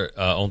are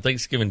on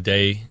Thanksgiving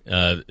Day.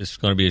 It's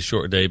going to be a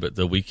short day, but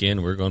the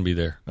weekend we're going to be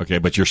there. Okay,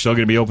 but you're still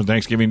going to be open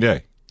Thanksgiving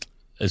Day.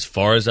 As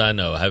far as I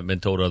know, I haven't been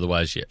told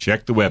otherwise yet.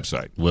 Check the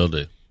website. Will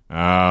do.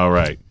 All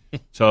right.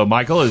 So,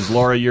 Michael, is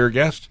Laura your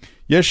guest?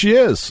 Yes, she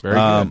is. Very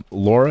good.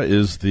 Laura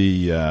is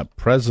the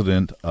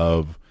president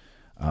of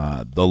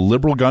the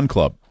Liberal Gun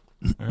Club,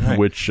 right.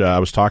 which I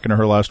was talking to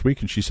her last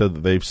week, and she said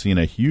that they've seen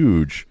a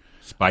huge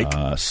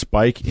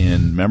spike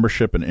in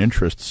membership and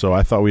interest. So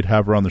I thought we'd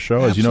have her on the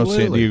show. As you know,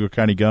 San Diego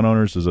County Gun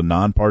Owners is a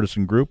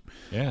nonpartisan group.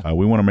 Yeah.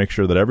 We want to make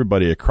sure that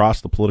everybody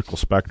across the political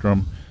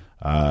spectrum,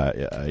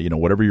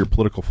 whatever your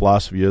political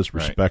philosophy is,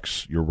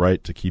 respects your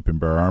right to keep and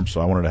bear arms.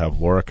 So I wanted to have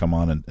Laura come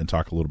on and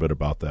talk a little bit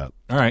about that.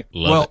 All right.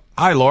 Love it.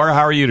 Hi, Laura.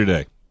 How are you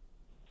today?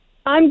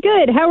 I'm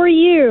good. How are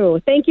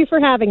you? Thank you for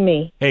having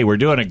me. Hey, we're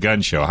doing a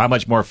gun show. How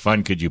much more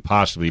fun could you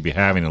possibly be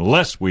having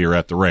unless we are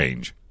at the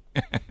range?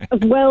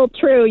 Well,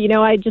 true.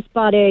 I just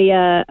bought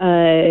a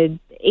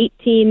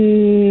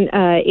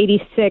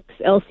 1886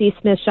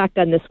 LC Smith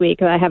shotgun this week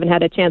that I haven't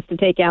had a chance to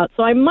take out,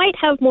 so I might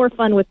have more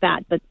fun with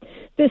that, but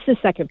this is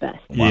second best.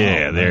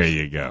 Yeah, there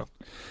you go.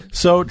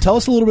 So tell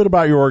us a little bit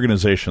about your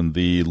organization,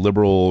 the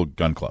Liberal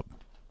Gun Club.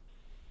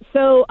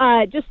 So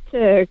just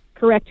to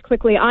correct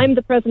quickly, I'm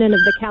the president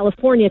of the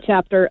California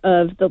chapter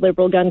of the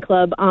Liberal Gun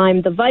Club.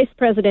 I'm the vice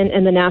president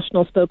and the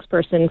national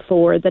spokesperson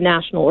for the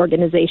national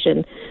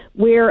organization.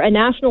 We're a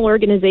national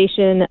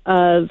organization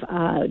of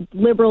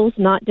liberals,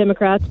 not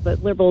Democrats,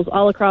 but liberals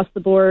all across the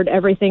board,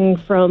 everything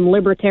from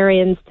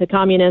libertarians to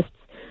communists,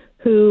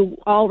 who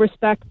all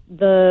respect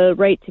the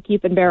right to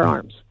keep and bear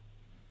arms.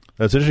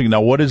 That's interesting. Now,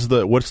 what's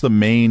the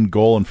main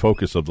goal and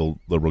focus of the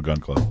Liberal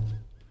Gun Club?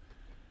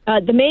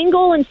 The main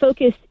goal and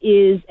focus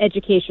is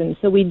education.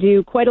 So we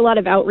do quite a lot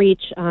of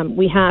outreach.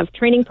 We have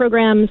training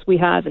programs. We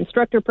have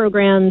instructor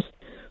programs.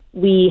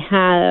 We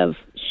have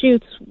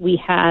shoots. We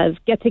have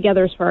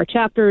get-togethers for our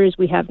chapters.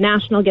 We have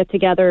national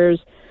get-togethers.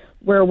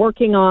 We're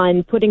working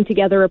on putting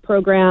together a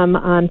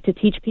program to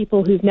teach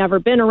people who've never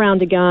been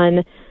around a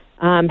gun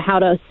how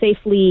to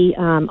safely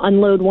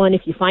unload one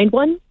if you find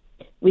one.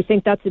 We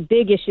think that's a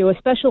big issue,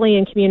 especially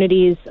in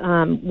communities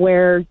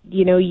where,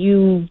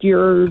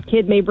 your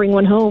kid may bring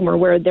one home or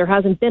where there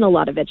hasn't been a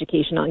lot of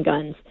education on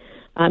guns.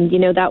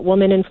 That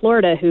woman in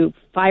Florida who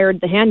fired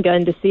the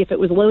handgun to see if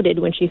it was loaded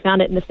when she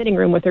found it in the fitting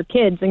room with her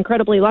kids.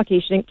 Incredibly lucky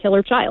she didn't kill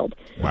her child.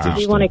 Wow.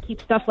 We want to keep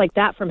stuff like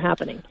that from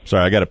happening.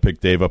 Sorry, I got to pick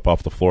Dave up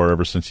off the floor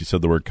ever since he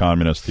said the word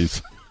communist. I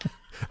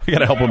got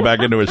to help him back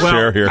into his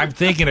chair here. I'm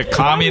thinking a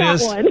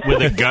communist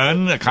with a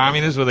gun. A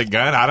communist with a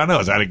gun. I don't know.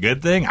 Is that a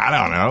good thing? I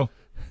don't know.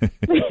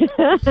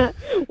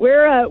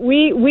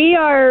 We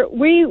are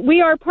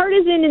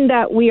partisan in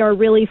that we are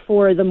really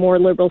for the more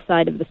liberal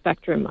side of the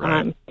spectrum.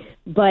 Right.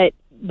 But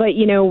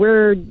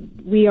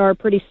we are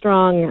pretty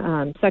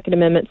strong Second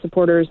Amendment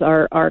supporters.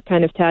 Our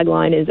kind of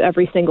tagline is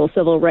every single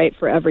civil right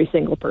for every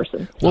single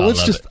person. Well,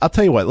 I'll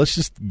tell you what, let's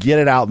just get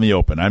it out in the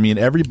open. I mean,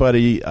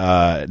 everybody,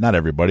 not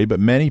everybody, but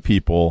many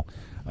people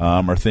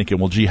are thinking,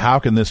 well, gee, how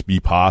can this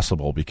be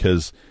possible?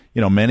 Because,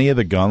 many of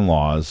the gun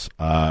laws,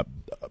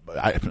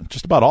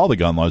 just about all the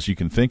gun laws you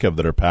can think of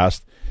that are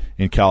passed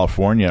in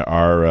California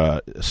are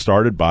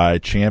started by,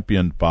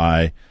 championed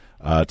by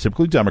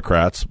typically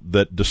Democrats,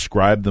 that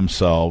describe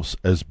themselves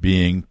as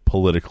being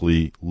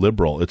politically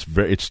liberal.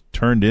 It's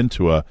turned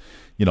into a,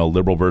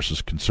 liberal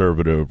versus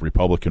conservative,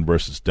 Republican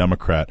versus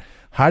Democrat.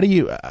 How do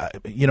you,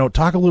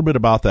 talk a little bit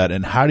about that,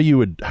 and how do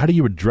you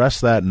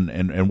address that,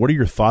 and what are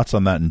your thoughts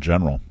on that in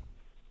general?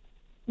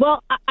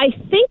 Well, I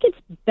think it's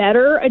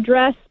better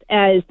addressed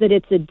as that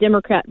it's a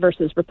Democrat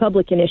versus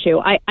Republican issue.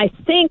 I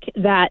think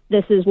that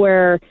this is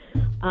where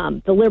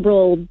the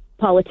liberal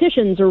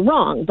politicians are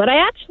wrong, but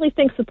I actually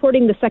think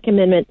supporting the Second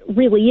Amendment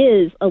really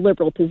is a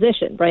liberal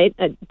position, right?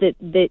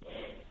 That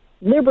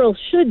liberals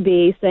should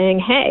be saying,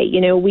 hey,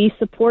 we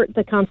support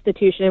the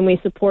Constitution and we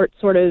support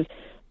sort of,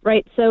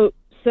 right? So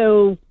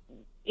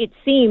it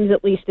seems,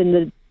 at least in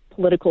the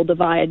political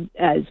divide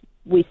as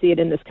we see it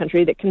in this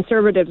country, that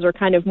conservatives are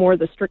kind of more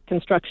the strict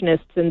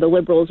constructionists and the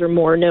liberals are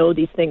more, no,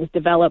 these things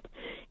develop.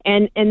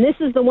 And this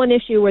is the one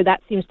issue where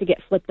that seems to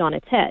get flipped on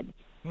its head.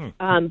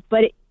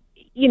 But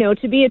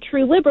to be a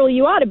true liberal,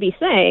 you ought to be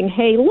saying,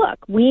 hey, look,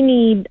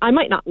 I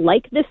might not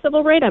like this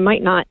civil right, I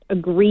might not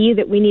agree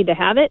that we need to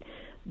have it,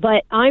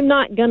 but I'm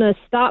not going to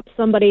stop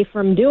somebody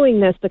from doing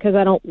this because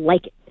I don't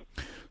like it.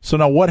 So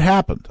now what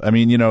happened? I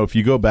mean, if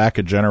you go back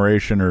a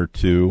generation or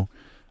two,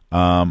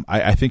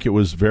 I think it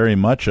was very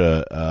much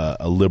a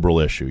liberal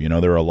issue.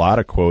 There are a lot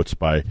of quotes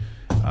by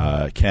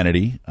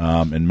Kennedy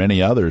and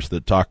many others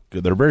that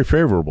are very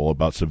favorable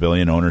about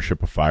civilian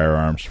ownership of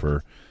firearms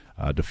for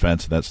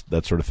defense,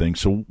 that sort of thing.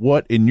 So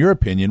what, in your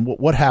opinion,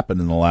 what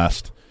happened in the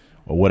last,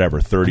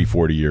 30,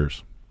 40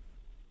 years?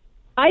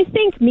 I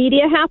think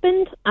media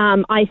happened.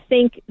 I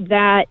think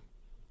that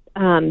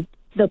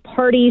the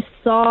party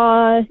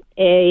saw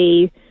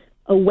a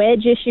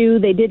wedge issue.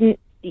 They didn't,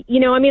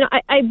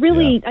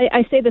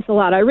 I say this a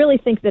lot. I really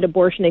think that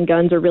abortion and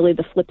guns are really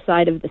the flip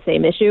side of the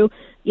same issue.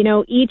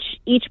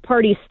 Each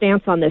party's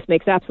stance on this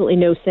makes absolutely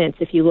no sense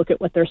if you look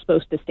at what they're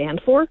supposed to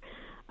stand for.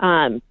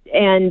 And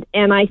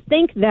I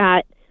think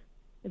that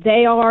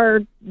they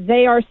are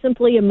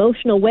simply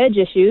emotional wedge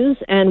issues,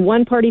 and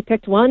one party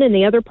picked one and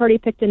the other party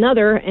picked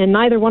another, and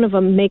neither one of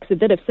them makes a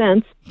bit of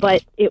sense,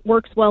 but it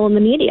works well in the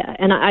media.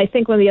 And I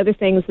think one of the other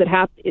things that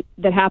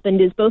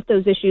happened is both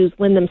those issues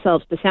lend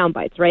themselves to sound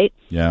bites, right?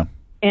 Yeah.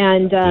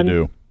 And they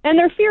do. And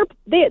they're fear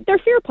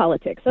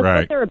politics. That's right.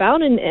 what they're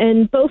about,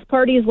 and both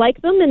parties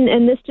like them,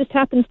 and this just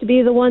happens to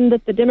be the one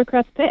that the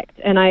Democrats picked.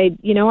 And I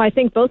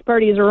think both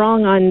parties are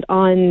wrong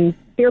on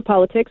fear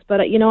politics,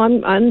 but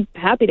I'm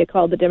happy to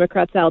call the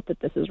Democrats out that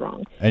this is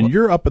wrong. And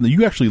you're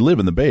you actually live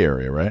in the Bay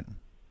Area, right?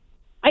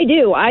 I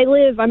do.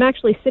 I'm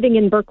actually sitting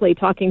in Berkeley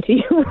talking to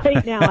you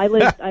right now. I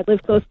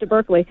live close to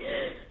Berkeley.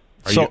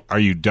 Are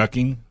you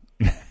ducking?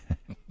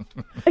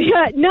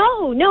 Yeah,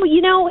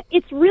 no.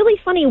 It's really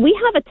funny. We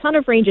have a ton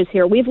of ranges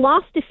here. We've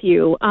lost a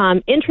few.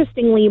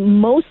 Interestingly,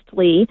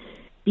 mostly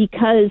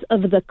because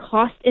of the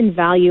cost and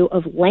value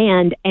of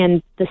land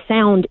and the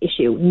sound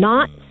issue,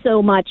 not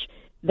so much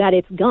that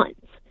it's guns.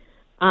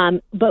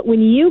 But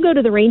when you go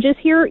to the ranges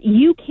here,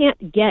 you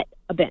can't get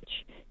a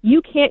bench.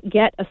 You can't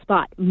get a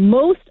spot.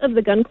 Most of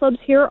the gun clubs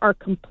here are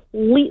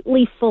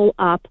completely full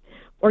up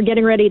or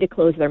getting ready to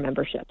close their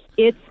memberships.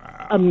 It's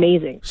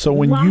amazing. So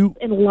when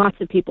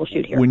lots of people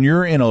shoot here. When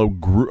you're in a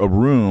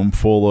room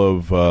full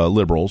of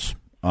liberals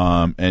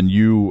and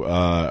you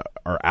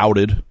are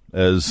outed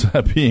as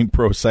being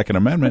pro Second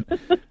Amendment,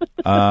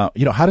 how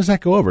does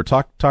that go over?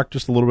 Talk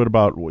just a little bit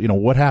about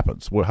what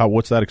happens.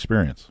 What's that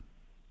experience?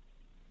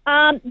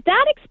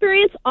 That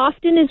experience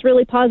often is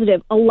really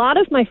positive. A lot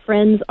of my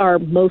friends are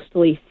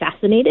mostly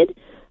fascinated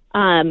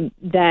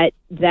that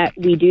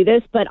we do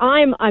this, but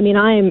I'm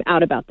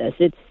out about this.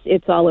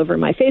 It's all over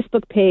my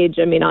Facebook page.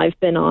 I mean, I've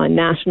been on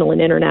national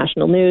and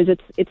international news.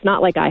 It's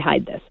not like I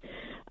hide this.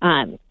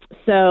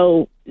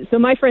 So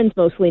my friends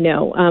mostly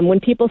know. When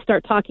people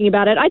start talking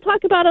about it, I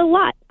talk about it a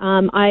lot.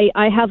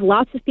 I have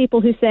lots of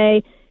people who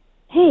say,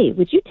 hey,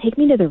 would you take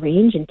me to the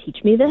range and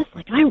teach me this?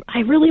 Like, I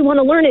really want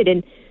to learn it.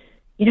 And,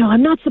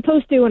 I'm not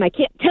supposed to, and I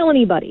can't tell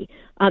anybody.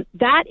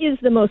 That is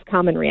the most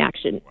common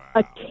reaction.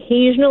 Wow.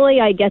 Occasionally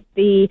I get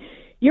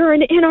you're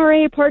an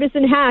NRA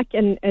partisan hack.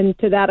 And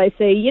to that I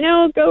say,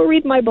 go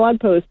read my blog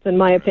posts and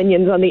my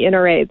opinions on the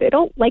NRA. They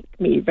don't like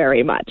me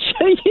very much.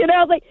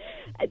 Like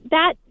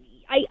that.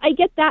 I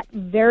get that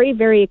very,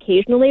 very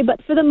occasionally,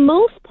 but for the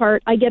most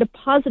part, I get a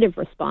positive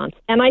response.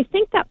 And I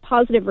think that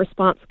positive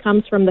response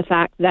comes from the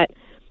fact that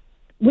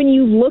when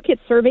you look at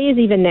surveys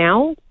even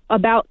now,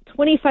 about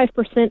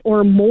 25%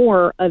 or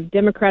more of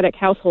Democratic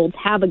households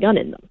have a gun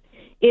in them.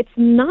 It's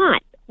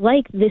not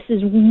like this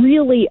is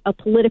really a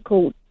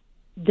political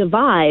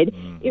divide.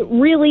 Mm-hmm. It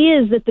really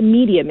is that the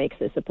media makes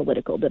this a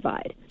political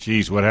divide.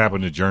 Geez, what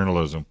happened to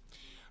journalism?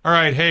 All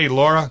right, hey,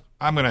 Laura,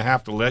 I'm going to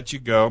have to let you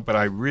go, but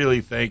I really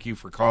thank you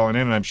for calling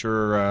in, and I'm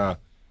sure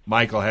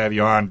Mike will have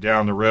you on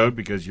down the road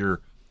because you're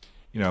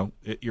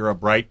a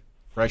bright,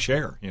 fresh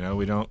air.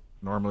 We don't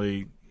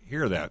normally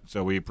hear that,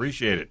 so we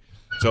appreciate it.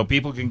 So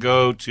people can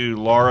go to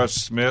Laura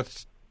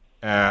Smith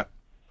at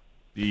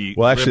the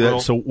Liberal.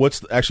 What's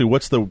the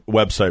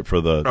website for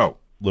the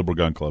Liberal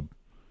Gun Club?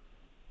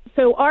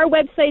 So our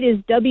website is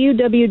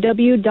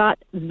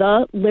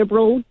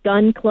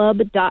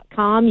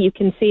www.theliberalgunclub.com. You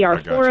can see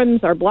our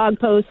forums, our blog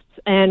posts,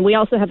 and we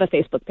also have a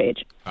Facebook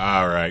page.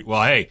 All right.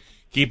 Well, hey,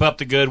 keep up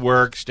the good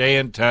work. Stay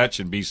in touch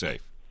and be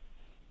safe.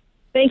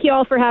 Thank you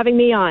all for having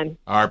me on.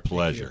 Our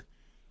pleasure.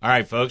 All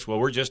right, folks. Well,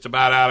 we're just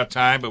about out of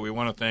time, but we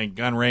want to thank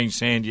Gun Range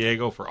San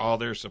Diego for all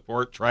their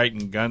support,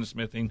 Triton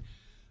Gunsmithing,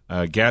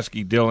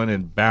 Gasky, Dillon,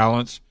 and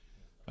Balance,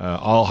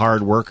 all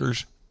hard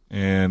workers.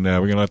 And we're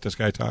going to let this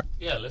guy talk.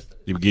 Yeah, let's.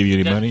 Did he give you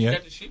any money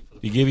yet? Did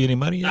he give you any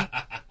money yet?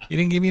 He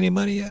didn't give you any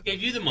money yet?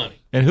 Gave you the money.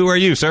 And who are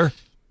you, sir?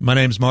 My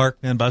name's Mark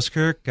Van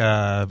Buskirk.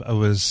 I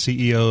was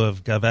CEO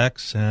of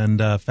GovX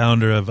and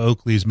founder of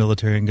Oakley's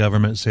Military and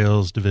Government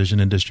Sales Division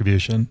and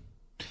Distribution.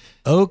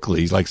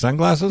 Oakley's, like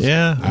sunglasses?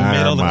 Yeah. We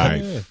made all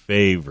my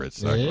favorite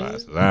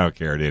sunglasses. I don't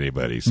care what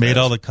anybody says. Made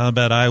all the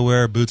combat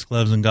eyewear, boots,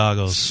 gloves, and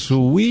goggles.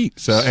 Sweet.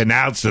 So, and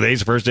now today's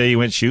the first day you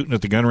went shooting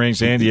at the Gun Range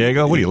San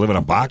Diego? What, do you live in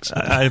a box?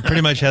 I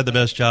pretty much had the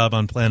best job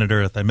on planet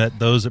Earth. I met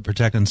those that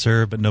protect and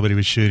serve, but nobody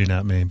was shooting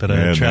at me. But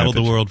I traveled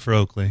the world for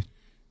Oakley.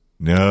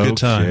 No good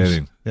times.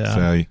 Kidding. Yeah.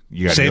 So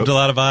you got saved a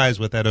lot of eyes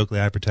with that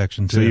Oakley eye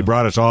protection too. So you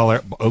brought us all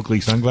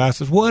Oakley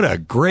sunglasses. What a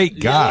great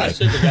guy!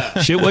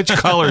 Which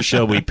color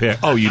shall we pick?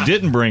 Oh, you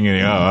didn't bring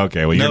any. Oh,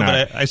 okay. Well, you're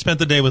not. But I spent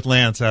the day with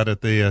Lance out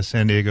at the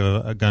San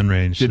Diego gun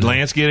range. Did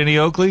Lance get any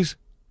Oakleys?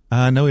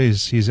 No,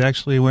 he's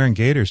actually wearing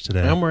Gators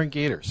today. I'm wearing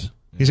Gators.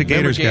 He's a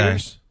Gators guy.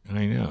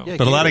 I know, yeah,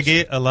 but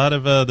a lot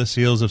of the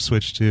SEALs have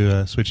switched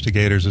to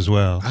Gators as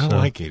well. I don't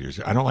like Gators.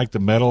 I don't like the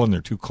metal, and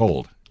they're too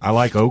cold. I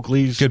like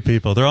Oakleys. Good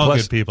people. They're all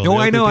good people. No,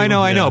 I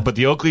know. But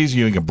the Oakleys,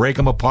 you can break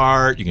them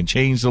apart. You can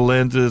change the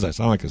lenses. I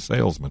sound like a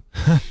salesman.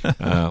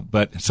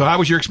 But so how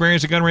was your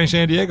experience at Gun Range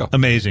San Diego?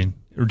 Amazing.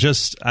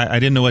 I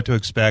didn't know what to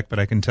expect, but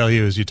I can tell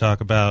you as you talk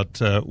about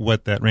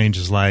what that range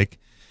is like.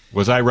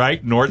 Was I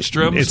right?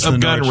 Nordstrom's of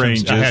gun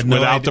ranges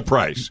without the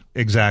price.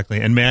 Exactly.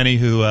 And Manny,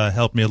 who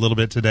helped me a little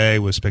bit today,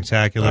 was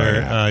spectacular. Oh,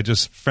 yeah.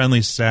 Just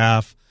friendly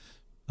staff.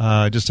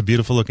 Just a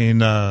beautiful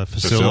looking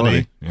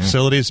facility. Yeah.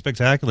 Facility is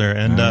spectacular.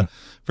 And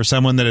for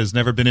someone that has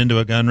never been into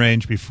a gun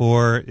range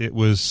before, it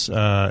was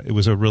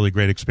a really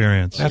great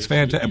experience. That's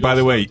fantastic. By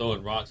the way,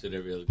 throwing rocks at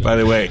every other gun. By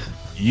the way,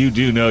 you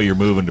do know you're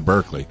moving to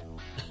Berkeley.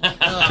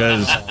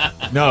 Because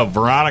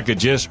Veronica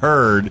just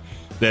heard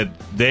that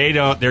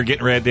they're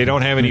getting ready. They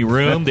don't have any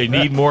room. They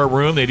need more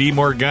room. They need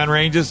more gun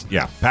ranges.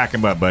 Yeah, pack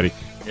them up, buddy.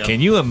 Yep.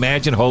 Can you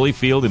imagine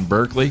Holyfield in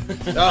Berkeley?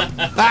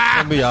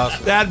 That'd be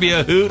awesome. That'd be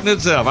a hoot in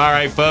itself. All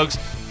right, folks.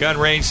 Gun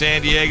Range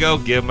San Diego.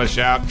 Give them a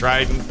shout.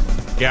 Triton,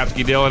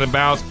 Gapsky, Dillon, and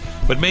Bounce.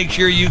 But make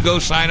sure you go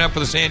sign up for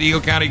the San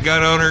Diego County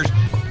Gun Owners.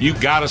 You've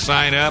got to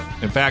sign up.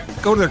 In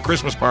fact, go to their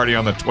Christmas party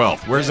on the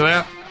 12th. Where's it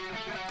at?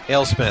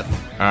 AleSmith.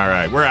 All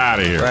right, we're out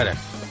of here. Right there.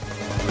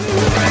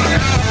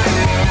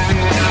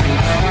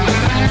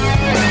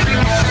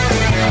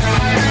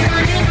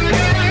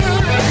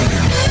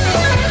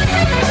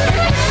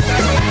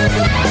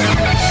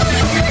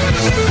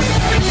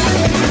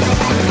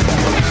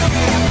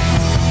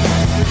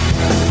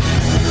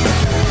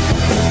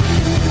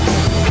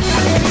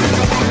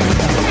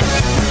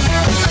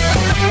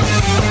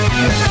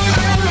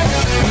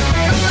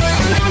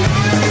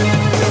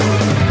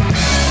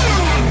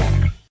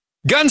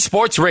 Gun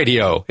Sports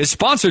Radio is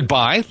sponsored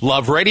by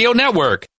Love Radio Network.